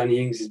 I think Danny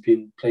Ings has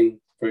been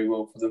playing very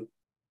well for them.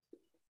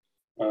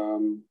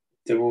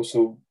 They've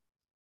also...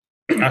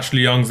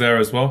 Ashley Young's there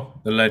as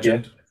well, the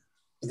legend. Yeah.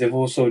 They've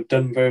also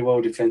done very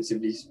well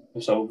defensively,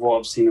 sort of what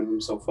I've seen of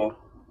them so far.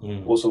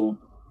 Also,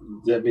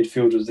 their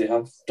midfielders, they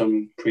have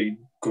done pretty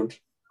good.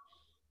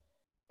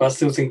 But I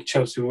still think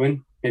Chelsea will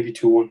win. Maybe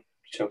 2-1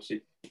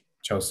 Chelsea.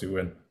 Chelsea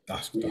win.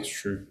 That's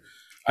true.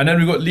 And then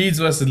we've got Leeds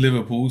versus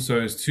Liverpool.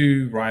 So it's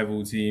 2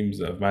 rival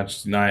teams of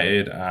Manchester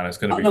United, and it's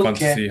going to be fun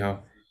to see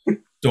how.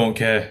 Don't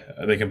care.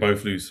 They can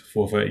both lose.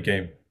 4:30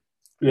 game.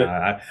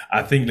 Yeah.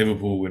 I think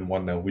Liverpool win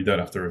 1-0. We don't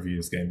have to review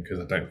this game because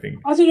I don't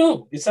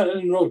know. It's at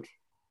Ellen Road.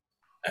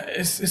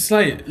 It's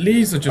like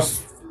Leeds are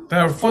just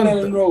they're a fun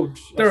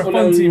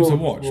team to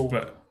watch.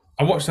 But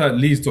I watched that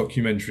Leeds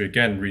documentary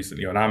again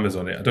recently on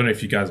Amazon. I don't know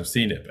if you guys have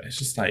seen it, but it's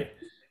just like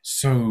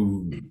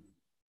so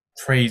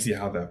crazy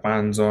how their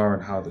fans are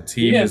and how the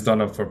team is done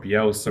up for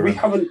Bielsa. We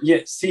haven't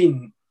yet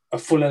seen a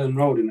full Ellen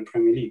Road in the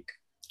Premier League.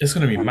 It's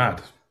going to be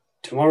mad.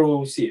 Tomorrow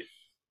we'll see it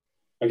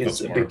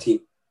against a big team.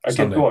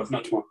 Again, God,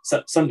 not tomorrow.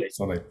 Sunday.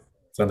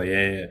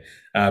 Sunday,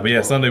 yeah. But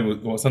yeah, Sunday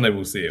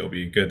we'll see. It'll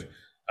be good.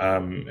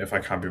 If I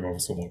can be bothered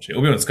to watch it.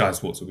 It'll be on Sky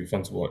Sports. It'll be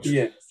fun to watch.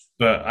 Yeah.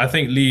 But I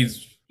think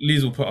Leeds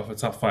will put up a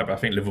tough fight, but I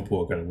think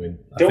Liverpool are going to win.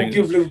 Don't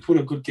give Liverpool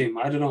a good game.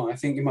 I don't know. I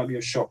think it might be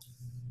a shock.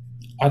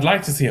 I'd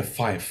like to see a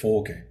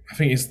 5-4 game. I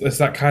think it's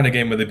that kind of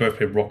game where they both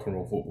play rock and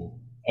roll football,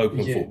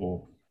 open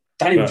football.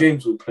 Daniel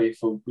James will play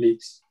for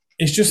Leeds.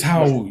 It's just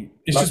how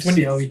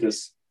how he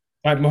does.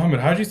 Like Mohammed,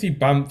 how do you see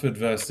Bamford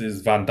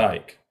versus Van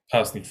Dijk?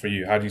 Personally, for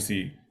you, how do you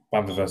see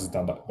Bamford versus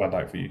Van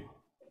Dijk for you?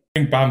 I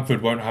think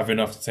Bamford won't have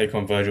enough to take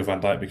on Virgil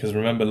van Dijk because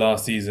remember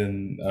last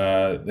season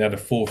they had a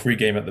 4-3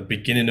 game at the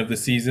beginning of the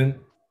season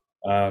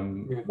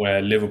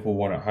where Liverpool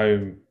won at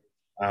home,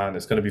 and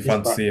it's going to be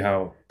fun to see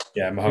how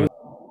Mohammed.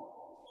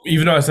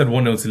 Even though I said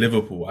 1-0 to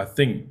Liverpool, I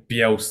think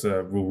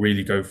Bielsa will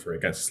really go for it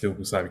against this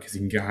Liverpool side because he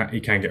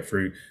can get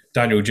through.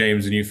 Daniel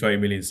James, a new 30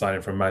 million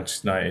signing from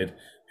Manchester United,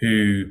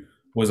 who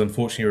was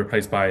unfortunately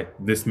replaced by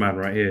this man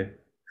right here,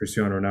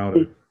 Cristiano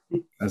Ronaldo,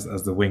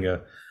 as the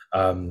winger.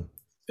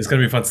 It's going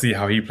to be fun to see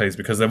how he plays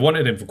because they've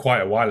wanted him for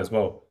quite a while as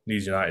well,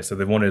 Leeds United. So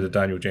they've wanted a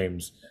Daniel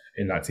James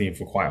in that team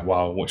for quite a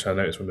while, which I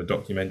noticed from the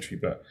documentary.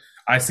 But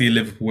I see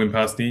Liverpool win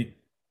personally.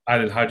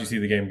 Adil, how do you see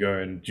the game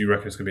going? Do you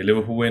reckon it's going to be a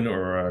Liverpool win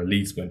or a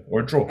Leeds win or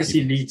a draw? I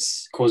see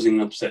Leeds causing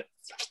an upset.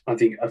 I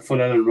think a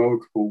full Ellen Road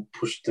will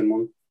push them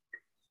on.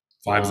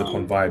 Vibes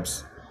upon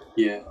vibes.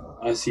 Yeah,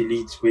 I see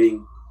Leeds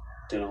winning.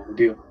 Don't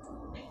know.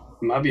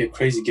 It might be a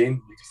crazy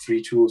game, like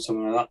a 3-2 or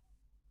something like that.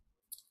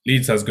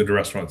 Leeds has good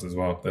restaurants as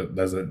well.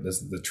 There's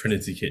the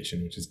Trinity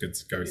Kitchen, which is good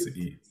to go to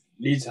eat.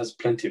 Leeds has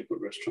plenty of good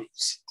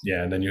restaurants.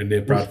 Yeah, and then you're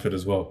near Bradford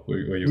as well,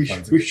 where you're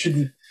we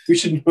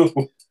should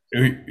know.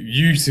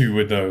 You two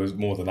would know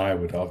more than I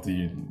would after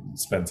you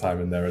spent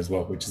time in there as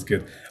well, which is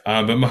good.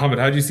 But Mohammed,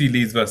 how do you see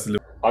Leeds versus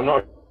Liverpool? I'm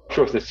not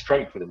sure if they're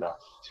strengthened enough,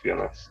 to be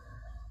honest.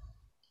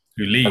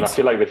 Who Leeds? And I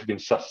feel like they've been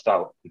sussed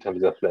out in terms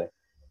of their play.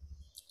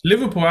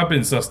 Liverpool have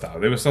been sussed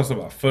out. They were sussed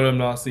out by Fulham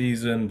last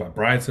season, by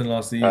Brighton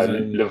last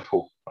season.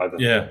 Liverpool, either.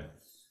 Yeah.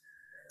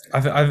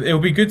 It'll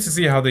be good to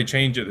see how they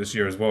change it this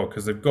year as well,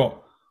 because they've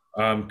got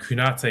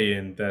Kunate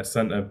in, their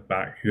centre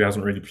back, who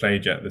hasn't really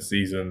played yet this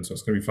season. So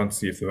it's going to be fun to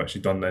see if they've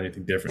actually done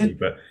anything differently.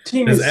 But the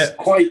team is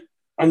quite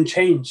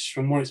unchanged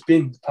from what it's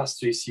been the past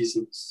 3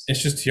 seasons.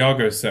 It's just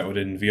Thiago's settled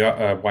in,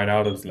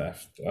 Wijnaldum's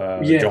left.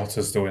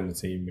 Jota's still in the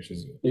team, which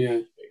is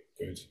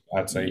good,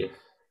 I'd say. Yeah.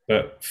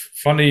 But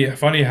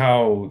funny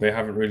how they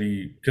haven't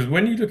really, because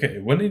when you look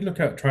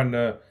at trying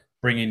to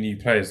bring in new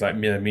players like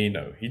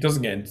Minamino, he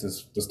doesn't get into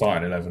the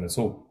starting 11 at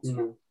all.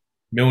 No.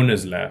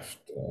 Milner's left.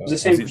 The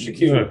same for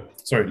Shaqiri.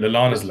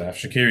 Lallana's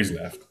left. Shaqiri's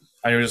left.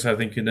 And you're just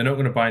thinking they're not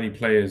going to buy any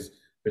players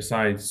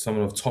besides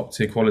someone of top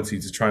tier quality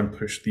to try and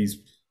push these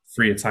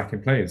 3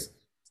 attacking players.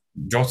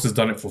 Jota's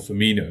done it for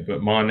Firmino,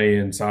 but Mane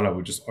and Salah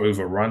were just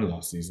overrun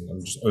last season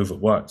and just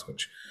overworked,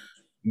 which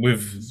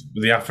with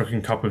the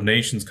African Cup of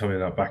Nations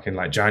coming up back in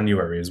like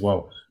January as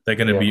well, they're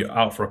going to be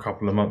out for a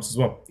couple of months as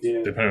well,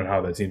 depending on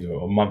how their team do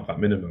it, a month at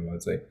minimum,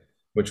 I'd say,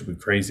 which would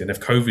be crazy. And if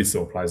COVID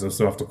still applies, they'll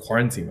still have to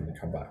quarantine when they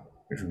come back,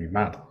 which would be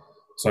mad.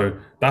 So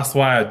that's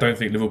why I don't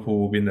think Liverpool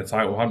will be in the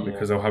title hunt,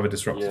 because they'll have a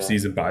disruptive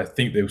season, but I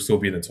think they'll still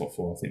be in the top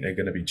 4. I think they're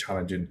going to be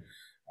challenging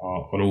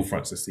on all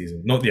fronts this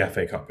season. Not the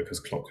FA Cup, because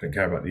Klopp couldn't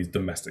care about these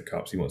domestic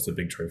cups. He wants the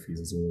big trophies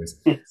as always,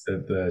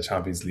 the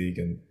Champions League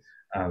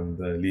and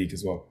the league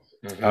as well.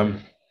 Mm-hmm.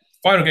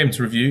 Final game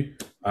to review,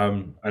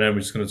 and then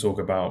we're just going to talk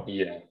about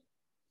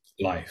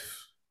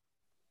life.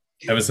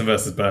 Everton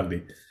versus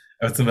Burnley.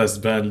 Everton versus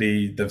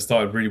Burnley, they've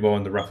started really well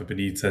under Rafa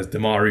Benitez.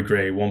 Demarai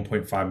Gray,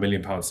 £1.5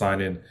 million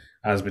signing,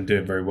 has been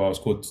doing very well.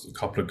 Scored a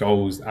couple of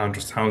goals.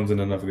 Andros Townsend,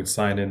 another good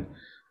signing.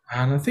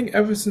 And I think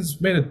Everton's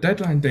made a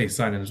deadline day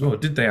signing as well.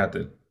 Did they add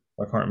it?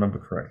 I can't remember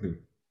correctly.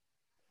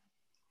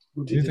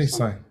 Who did they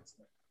sign?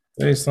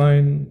 They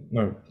signed...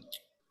 No.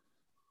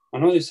 I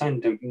know they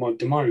signed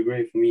Demarai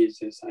Gray for me is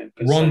their sign.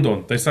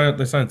 Rondon. They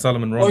signed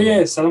Salomon Rondon. Oh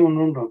yeah, Salomon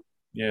Rondon.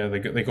 Yeah, they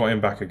got him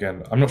back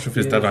again. I'm not sure if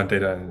it's deadline day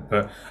then,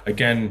 but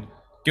again,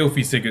 Gylfi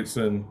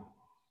Sigurdsson,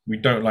 we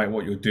don't like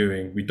what you're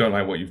doing. We don't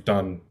like what you've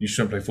done. You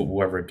shouldn't play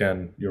football ever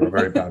again. You're a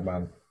very bad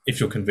man. If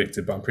you're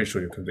convicted, but I'm pretty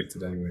sure you're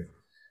convicted anyway.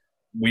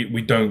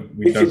 We don't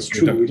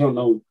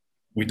know.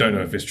 We don't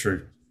know if it's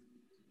true.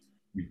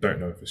 We don't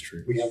know if it's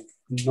true. We have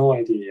no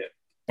idea yet.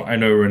 But I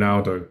know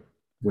Ronaldo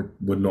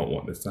would not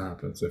want this to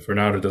happen. So if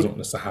Ronaldo doesn't want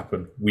this to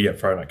happen, we at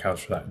Friday Night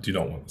Couch for that do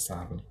not want this to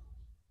happen,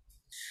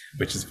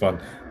 which is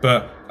fun.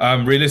 But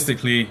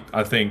realistically,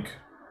 I think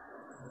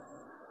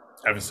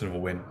Everton will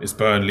win. It's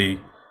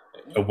Burnley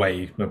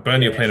away. No,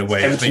 Burnley are playing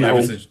away. I think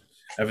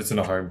Everton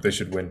at home. They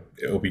should win.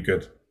 It'll be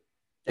good.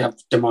 They have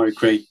Demarai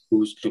Gray,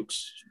 who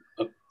looks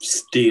a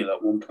steal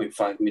at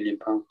 £1.5 million.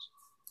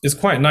 It's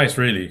quite nice,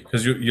 really,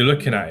 because you're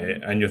looking at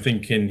it and you're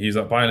thinking he's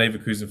at Bayern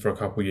Leverkusen for a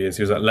couple of years.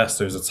 He was at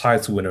Leicester. He was a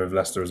title winner with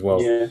Leicester as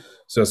well. Yeah.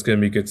 So it's going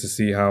to be good to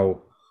see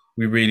how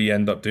we really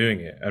end up doing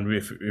it. And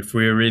if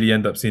we really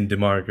end up seeing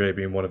Demarai Gray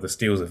being one of the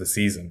steals of the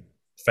season,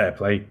 fair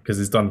play, because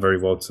he's done very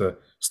well to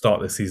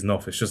start the season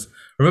off. It's just,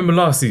 remember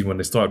last season when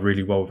they started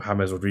really well with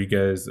James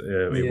Rodriguez,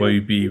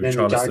 Iwobi, with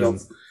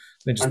Richarlison.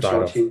 They just died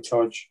off. Ancelotti in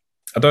charge.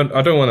 I don't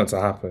want that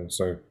to happen.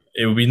 So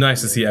it would be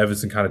nice to see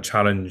Everton kind of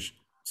challenge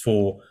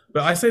for.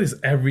 But I say this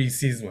every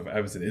season with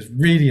Everton. It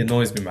really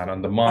annoys me, man.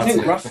 Under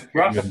Martin, I think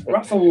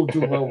Rafa will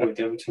do well with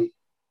Everton.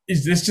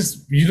 It's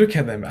just you look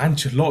at them.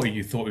 Ancelotti,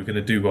 you thought we were going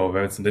to do well with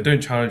Everton. They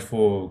don't challenge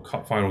for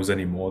cup finals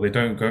anymore. They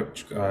don't go.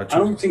 I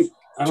don't think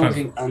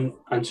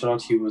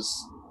Ancelotti was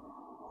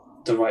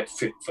the right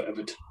fit for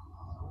Everton.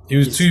 He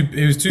was too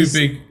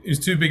big. He was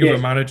too big of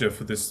a manager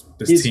for this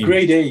team. He's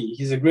grade A.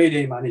 He's a grade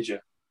A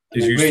manager.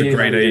 He's used to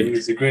grade A.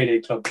 He's a grade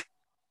A club.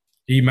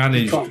 He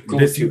managed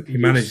this. He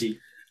managed.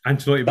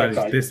 Ancelotti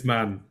managed this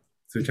man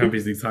to the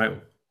Champions League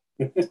title.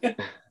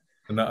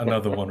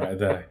 Another one right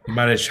there. He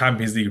managed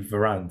Champions League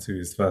Varane to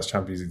his first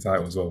Champions League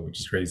title as well, which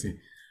is crazy.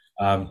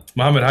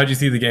 Mohammed, how do you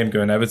see the game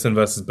going? Everton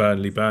versus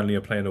Burnley. Burnley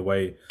are playing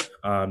away.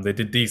 They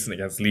did decent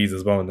against Leeds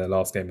as well in their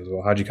last game as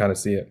well. How do you kind of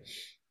see it?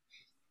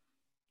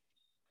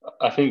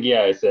 I think,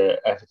 it's an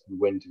Everton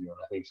win, to be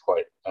honest. I think it's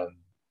quite...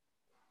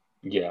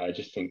 I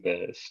just think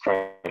the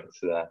strengths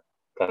there.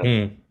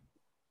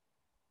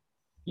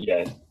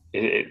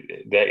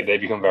 They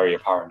become very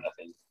apparent, I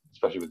think,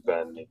 especially with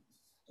Burnley.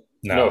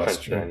 No offense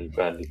to any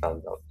Burnley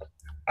fans out there.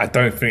 I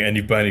don't think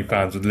any Burnley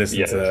fans would listen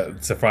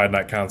to Friday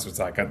Night Council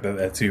Attack.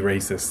 They're too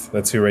racist.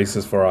 They're too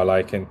racist for our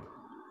liking.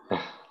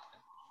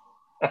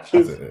 It's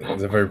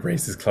a very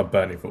racist club,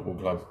 Burnley Football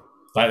Club.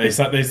 Like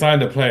they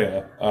signed a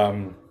player,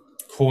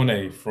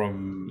 Cornet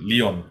from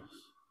Lyon,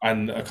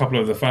 and a couple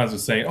of the fans were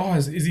saying, "Oh,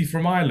 is he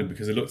from Ireland?"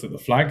 Because they looked at the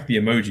flag, the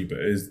emoji, but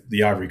it is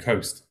the Ivory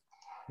Coast,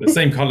 the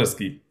same color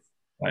scheme,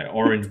 like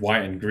orange,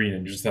 white, and green,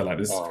 and just they're like,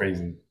 "This is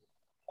crazy."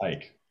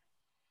 Like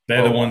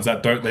they're the ones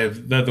that don't. They're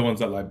the ones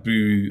that like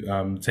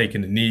boo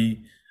taking a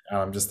knee.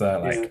 I'm just there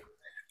like,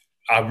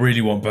 I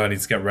really want Burnley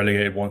to get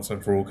relegated once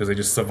and for all because they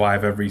just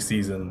survive every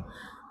season.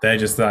 They're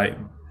just like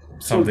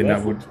something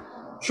that would.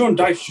 Sean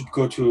Dyche should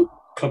go to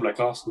a club like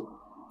Arsenal.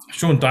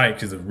 Sean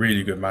Dyche is a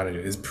really good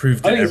manager. He's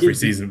proved it every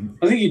season.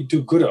 I think he'd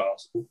do good at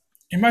Arsenal.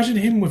 Imagine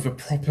him with a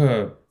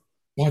proper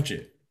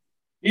budget.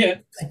 Yeah.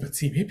 Proper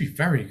team. He'd be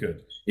very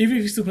good. Even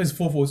if he still plays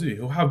 4-4-2,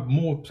 he'll have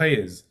more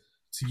players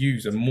to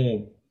use and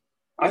more.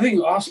 I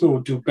think Arsenal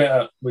would do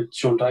better with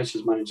Sean Dyche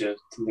as manager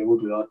than they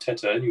would with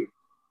Arteta anyway.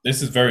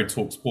 This is very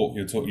talk sport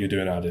you're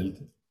doing,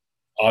 Adil.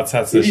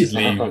 Arteta should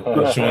leave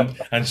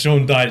and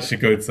Sean Dyche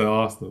should go to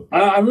Arsenal.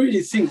 I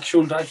really think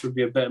Sean Dyche would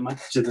be a better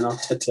manager than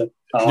Arteta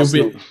at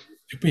Arsenal.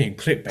 You're being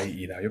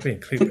clickbaity now. You're being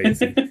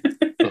clickbaity.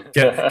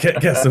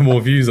 get some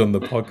more views on the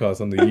podcast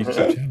on the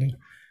YouTube channel,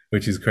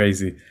 which is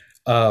crazy.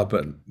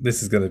 But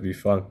this is going to be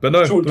fun. But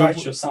no, Sean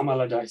Dyche or Sam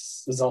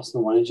Allardyce as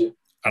Arsenal manager.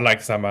 I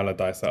like Sam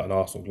Allardyce at an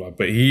Arsenal club,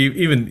 but he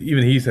even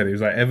he said it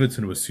was like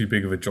Everton was too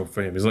big of a job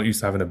for him. He's not used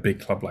to having a big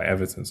club like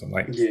Everton. So I'm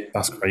like,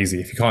 that's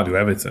crazy. If you can't do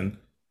Everton,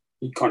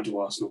 you can't do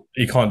Arsenal.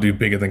 You can't do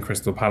bigger than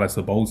Crystal Palace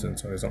or Bolton,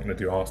 so he's not going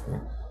to do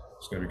Arsenal.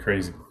 It's going to be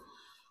crazy.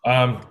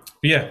 But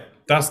yeah,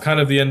 that's kind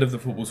of the end of the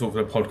Football Talk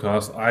for the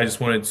podcast. I just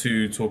wanted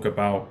to talk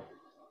about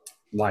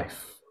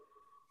life.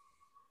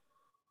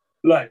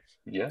 Life.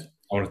 Yeah.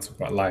 I want to talk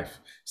about life.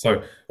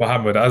 So,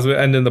 Mohammed, as we're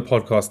ending the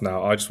podcast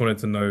now, I just wanted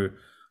to know,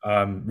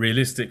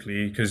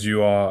 realistically, because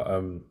you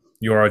are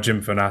a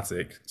gym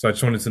fanatic. So I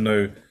just wanted to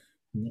know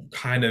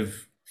kind of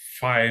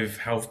 5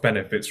 health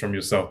benefits from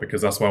yourself,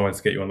 because that's why I wanted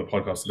to get you on the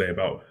podcast today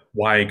about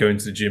why going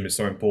to the gym is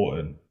so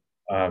important,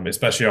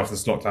 especially after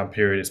this lockdown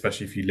period,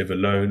 especially if you live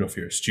alone or if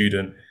you're a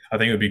student. I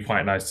think it would be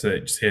quite nice to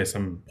just hear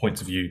some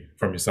points of view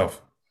from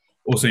yourself.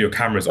 Also, your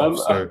camera's off,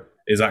 so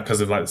is that because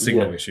of like the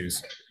signal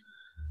issues?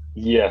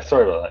 Yeah,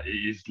 sorry about that. It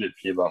is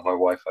literally about my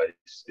Wi-Fi.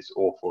 It's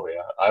awful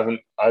here.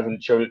 I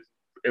haven't shown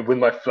it with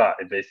my flat.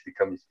 It basically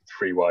comes with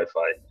free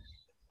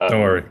Wi-Fi.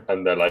 Don't worry.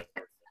 And they're like,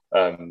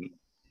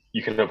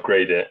 you can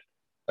upgrade it,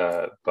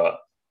 but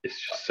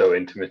it's just so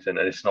intermittent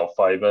and it's not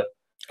fiber.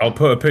 I'll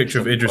put a picture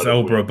of Idris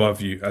Elba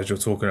above you as you're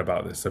talking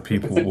about this, so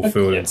people will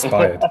feel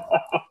inspired.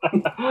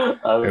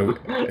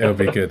 It'll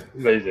be good.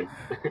 Amazing.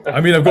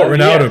 I mean, I've got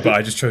Ronaldo, but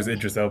I just chose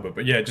Idris Elba.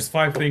 But yeah, just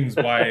 5 things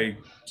why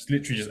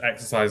just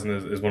exercising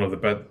is one of the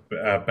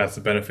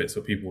better benefits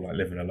for people like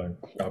living alone.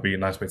 That'll be a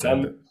nice way to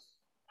end it.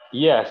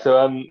 Yeah.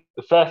 So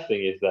the first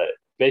thing is that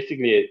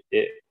basically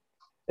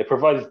it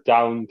provides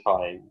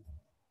downtime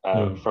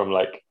from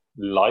like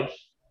life.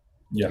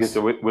 Yes.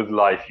 Because with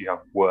life you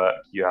have work,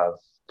 you have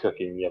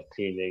cooking, you have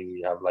cleaning,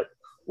 you have like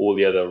all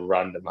the other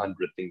random 100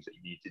 things that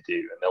you need to do,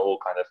 and they're all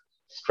kind of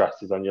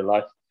stresses on your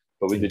life.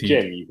 But with the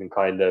gym, you can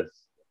kind of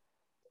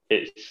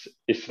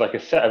it's like a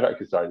set of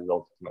exercises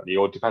ultimately,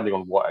 or depending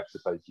on what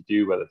exercise you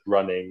do, whether it's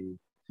running,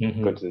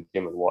 going to the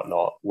gym and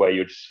whatnot, where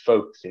you're just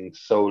focusing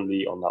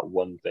solely on that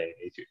one thing.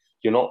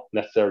 You're not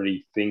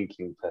necessarily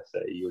thinking per se,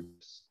 you're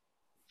just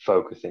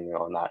focusing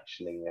on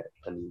actioning it,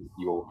 and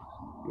you're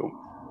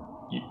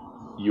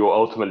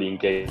ultimately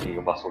engaging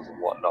your muscles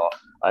and whatnot,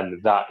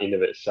 and that in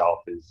of itself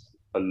is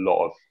a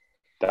lot of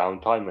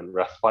downtime and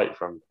respite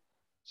from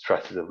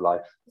stresses of life.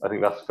 I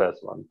think that's the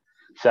first one.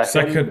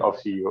 Second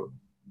obviously,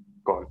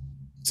 go on.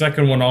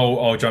 Second one,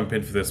 I'll jump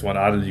in for this one.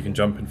 Adil, you can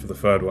jump in for the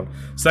third one.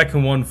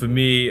 Second one for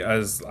me,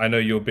 as I know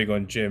you're big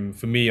on gym.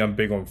 For me, I'm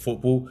big on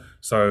football.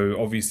 So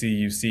obviously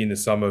you've seen the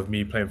summer of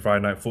me playing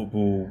Friday night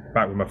football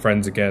back with my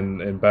friends again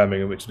in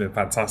Birmingham, which has been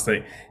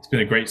fantastic. It's been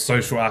a great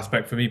social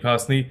aspect for me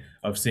personally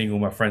of seeing all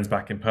my friends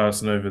back in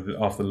person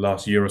after the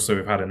last year or so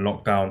we've had in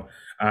lockdown.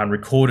 And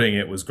recording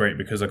it was great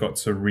because I got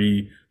to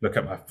look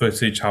at my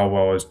footage, how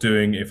well I was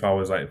doing, if I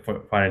was like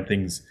finding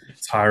things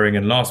tiring.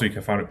 And last week I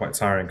found it quite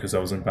tiring because I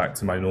wasn't back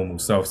to my normal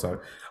self. So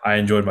I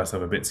enjoyed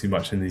myself a bit too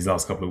much in these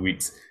last couple of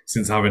weeks.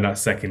 Since having that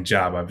second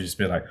jab, I've just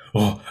been like,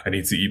 oh, I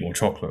need to eat more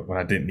chocolate when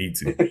I didn't need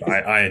to.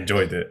 I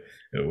enjoyed it,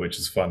 which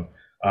is fun.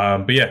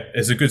 But yeah,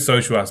 it's a good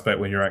social aspect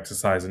when you're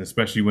exercising,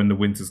 especially when the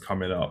winter's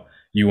coming up.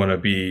 You want to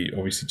be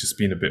obviously just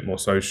being a bit more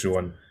social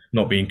and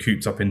not being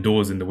cooped up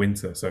indoors in the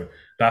winter. So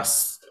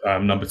that's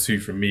number 2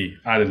 from me.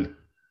 Adil,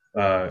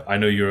 I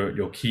know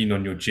you're keen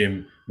on your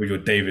gym with your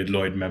David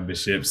Lloyd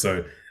membership,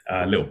 so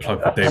a little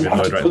plug for David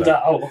Lloyd right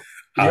there.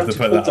 I have to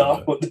put that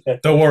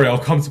out. Don't worry, I'll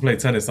come to play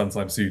tennis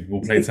sometime soon.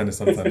 We'll play tennis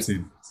sometime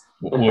soon.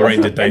 We'll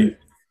arrange a date.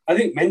 I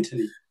think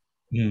mentally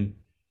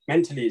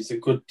it's a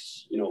good,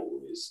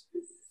 it's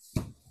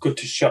good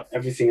to shut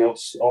everything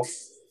else off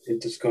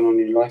that's going on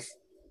in your life.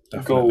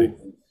 Definitely. Go,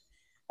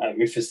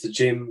 if it's the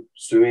gym,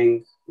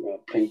 swimming,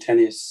 playing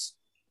tennis,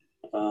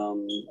 I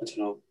don't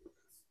know,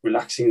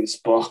 relaxing in the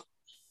spa.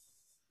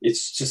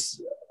 It's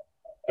just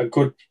a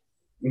good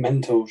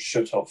mental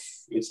shut off.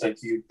 It's like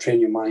you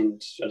train your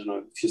mind. I don't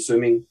know, if you're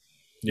swimming,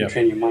 you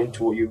train your mind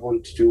to what you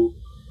want to do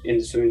in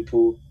the swimming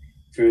pool.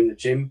 If you're in the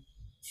gym,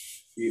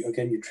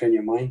 you train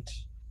your mind.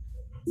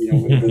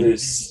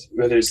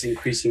 Whether it's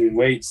increasing in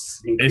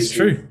weights, it's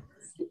true,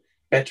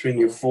 bettering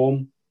your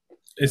form.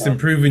 It's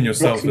improving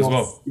yourself as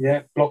well.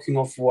 Yeah, blocking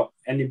off what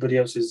anybody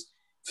else is.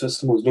 If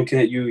someone's looking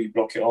at you, you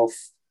block it off.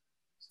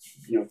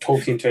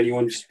 Talking to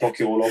anyone, just block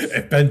it all off.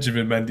 If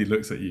Benjamin Mendy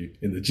looks at you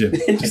in the gym,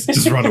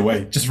 just run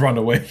away. Just run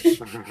away.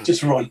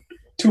 Just run.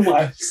 2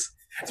 miles,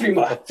 3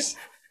 miles.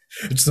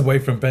 Just away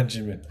from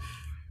Benjamin.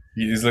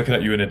 He's looking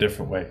at you in a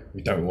different way.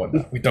 We don't want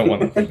that. We don't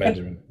want that from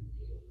Benjamin.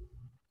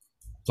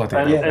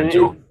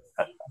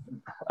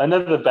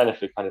 Another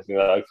benefit kind of thing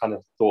that I kind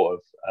of thought of.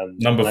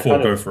 Number 4,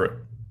 go for it.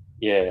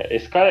 Yeah,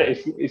 it's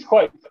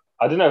quite.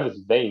 I don't know if it's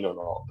vain or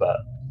not, but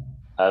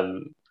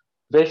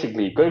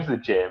basically, go to the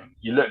gym.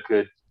 You look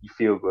good. You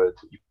feel good.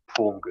 You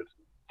perform good.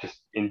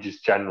 Just in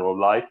general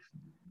life.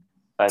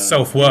 And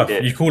self-worth.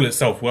 You call it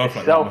self-worth.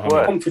 Like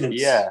self-worth.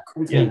 Confidence. Yeah.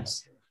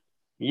 Confidence.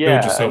 Yeah.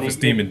 Build your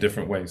self-esteem in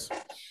different ways.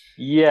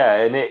 Yeah,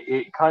 and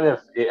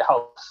it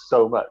helps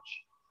so much.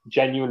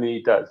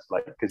 Genuinely does,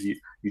 because you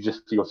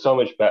just feel so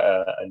much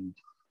better,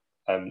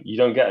 and you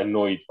don't get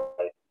annoyed by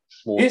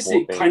small Yes,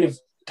 small it things. kind of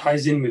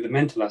ties in with the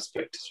mental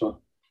aspect as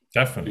well.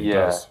 Definitely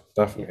does.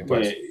 Definitely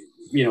does.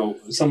 Where,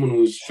 someone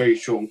who's very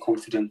short on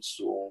confidence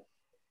or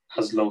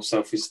has low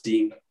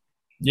self-esteem.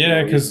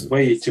 Yeah, because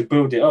way to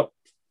build it up,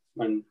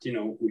 and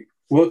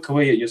work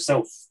away at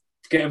yourself.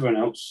 Forget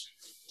everyone else.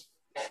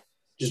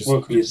 Just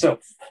work on yourself.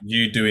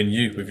 You doing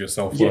you with your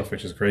self-worth,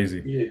 which is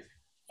crazy. Yeah.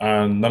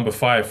 And number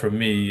 5 for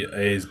me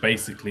is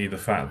basically the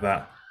fact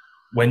that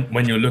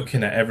when you're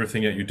looking at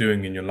everything that you're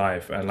doing in your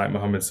life, and like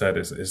Mohammed said,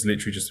 it's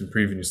literally just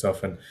improving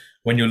yourself. And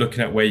when you're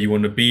looking at where you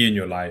want to be in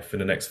your life in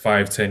the next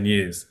 5-10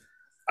 years,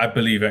 I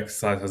believe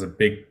exercise has a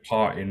big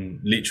part in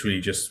literally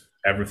just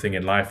everything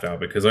in life now.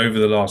 Because over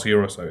the last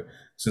year or so,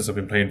 since I've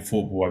been playing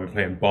football, I've been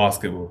playing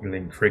basketball,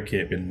 playing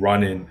cricket, been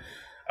running.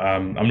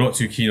 I'm not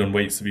too keen on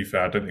weights, to be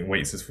fair. I don't think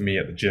weights is for me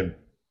at the gym.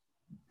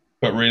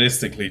 But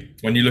realistically,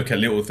 when you look at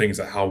little things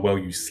like how well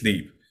you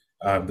sleep,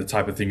 the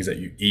type of things that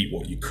you eat,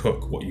 what you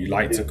cook, what you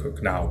like to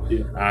cook now,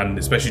 and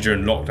especially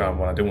during lockdown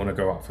when I didn't want to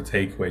go out for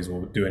takeaways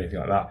or do anything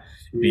like that,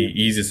 it'd be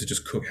easier to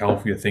just cook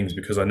healthier things,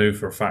 because I know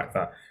for a fact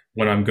that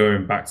when I'm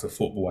going back to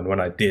football, and when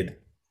I did,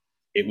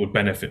 it would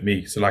benefit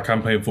me. So like,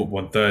 I'm playing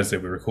football on Thursday,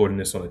 we're recording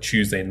this on a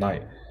Tuesday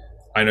night.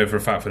 I know for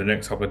a fact for the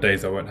next couple of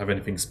days I won't have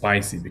anything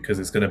spicy, because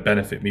it's going to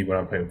benefit me when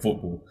I'm playing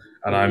football,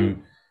 and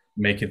I'm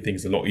making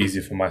things a lot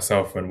easier for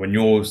myself. And when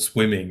you're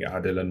swimming,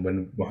 Adil, and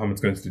when Mohammed's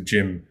going to the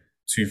gym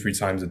 2-3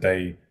 times a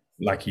day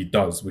like he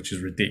does, which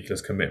is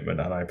ridiculous commitment,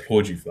 and I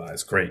applaud you for that.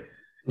 It's great.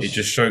 It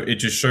just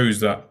shows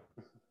that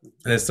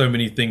there's so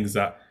many things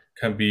that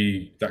can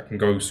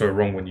go so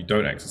wrong when you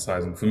don't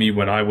exercise. And for me,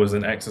 when I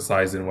wasn't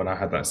exercising, when I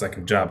had that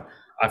second jab,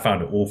 I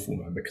found it awful,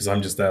 man, because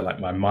I'm just there, like,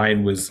 my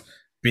mind was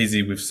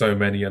busy with so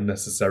many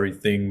unnecessary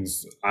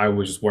things. I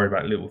was just worried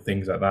about little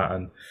things like that.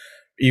 And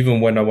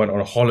even when I went on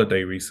a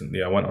holiday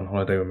recently, I went on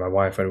holiday with my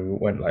wife, and we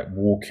went like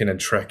walking and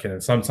trekking,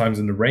 and sometimes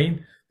in the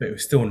rain, but it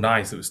was still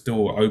nice. It was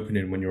still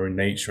opening when you're in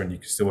nature, and you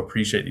can still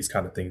appreciate these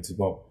kind of things as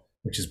well,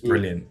 which is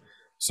brilliant.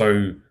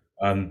 So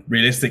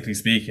realistically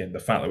speaking, the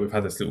fact that we've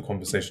had this little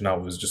conversation now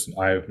was just an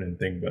eye-opening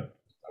thing, but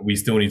we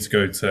still need to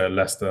go to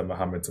Leicester,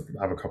 Mohammed, to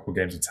have a couple of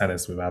games of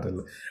tennis with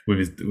Adil,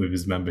 with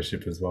his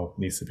membership as well.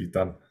 It needs to be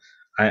done.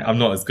 I'm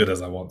not as good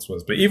as I once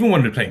was, but even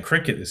when we were playing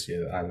cricket this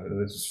year, it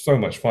was so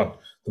much fun.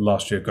 The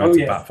last year going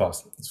to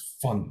Batfast, it's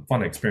fun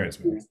experience,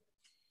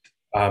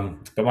 man.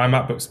 But my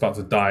MacBook's about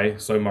to die,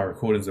 so my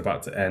recording's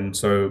about to end.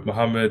 So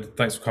Mohammed,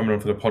 thanks for coming on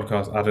for the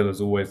podcast. Adil,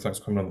 as always, thanks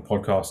for coming on the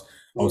podcast.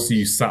 I'll see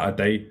you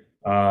Saturday.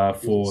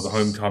 for the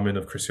homecoming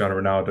of Cristiano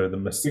Ronaldo.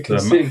 We can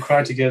sit and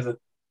cry together.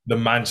 The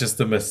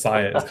Manchester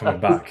Messiah is coming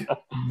back.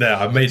 There,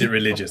 I made it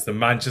religious. The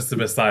Manchester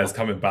Messiah is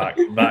coming back.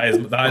 That is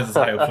the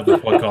title for the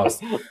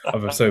podcast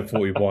of episode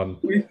 41.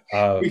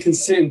 We can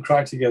sit and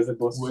cry together,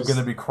 boss. We're going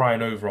to be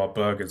crying over our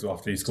burgers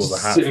after he scores a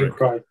hat sit trick. and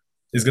cry.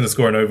 He's going to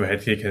score an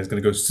overhead kick and it's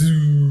going to go.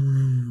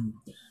 Zoo.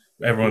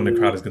 Everyone in the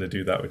crowd is going to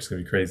do that, which is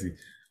going to be crazy.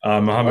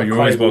 Mohammed, you're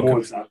always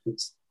welcome.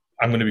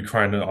 I'm going to be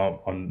crying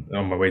on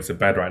my way to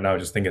bed right now,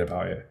 just thinking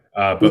about it.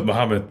 But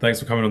Mohammed,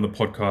 thanks for coming on the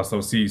podcast.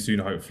 I'll see you soon,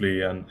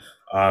 hopefully, and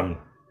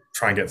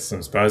try and get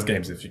some Spurs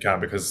games if you can,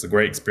 because it's a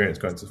great experience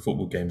going to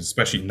football games,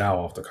 especially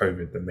now after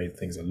COVID that made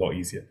things a lot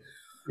easier.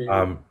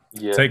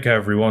 Take care,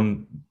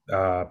 everyone.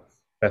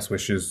 Best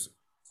wishes.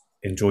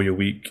 Enjoy your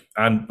week.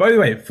 And by the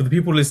way, for the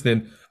people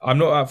listening, I'm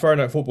not at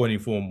Friday Night Football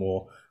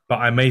anymore, but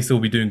I may still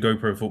be doing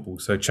GoPro Football.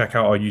 So check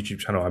out our YouTube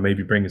channel. I may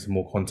be bringing some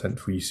more content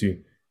for you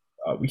soon.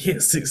 We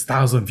hit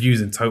 6,000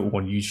 views in total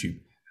on YouTube.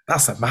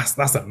 That's a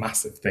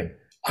massive thing.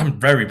 I'm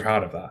very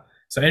proud of that.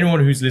 So anyone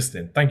who's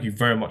listening, thank you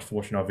very much for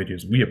watching our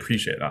videos. We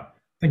appreciate that.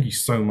 Thank you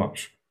so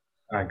much.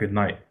 And good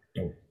night.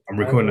 I'm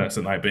recording this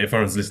at night, but if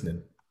anyone's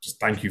listening, just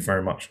thank you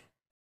very much.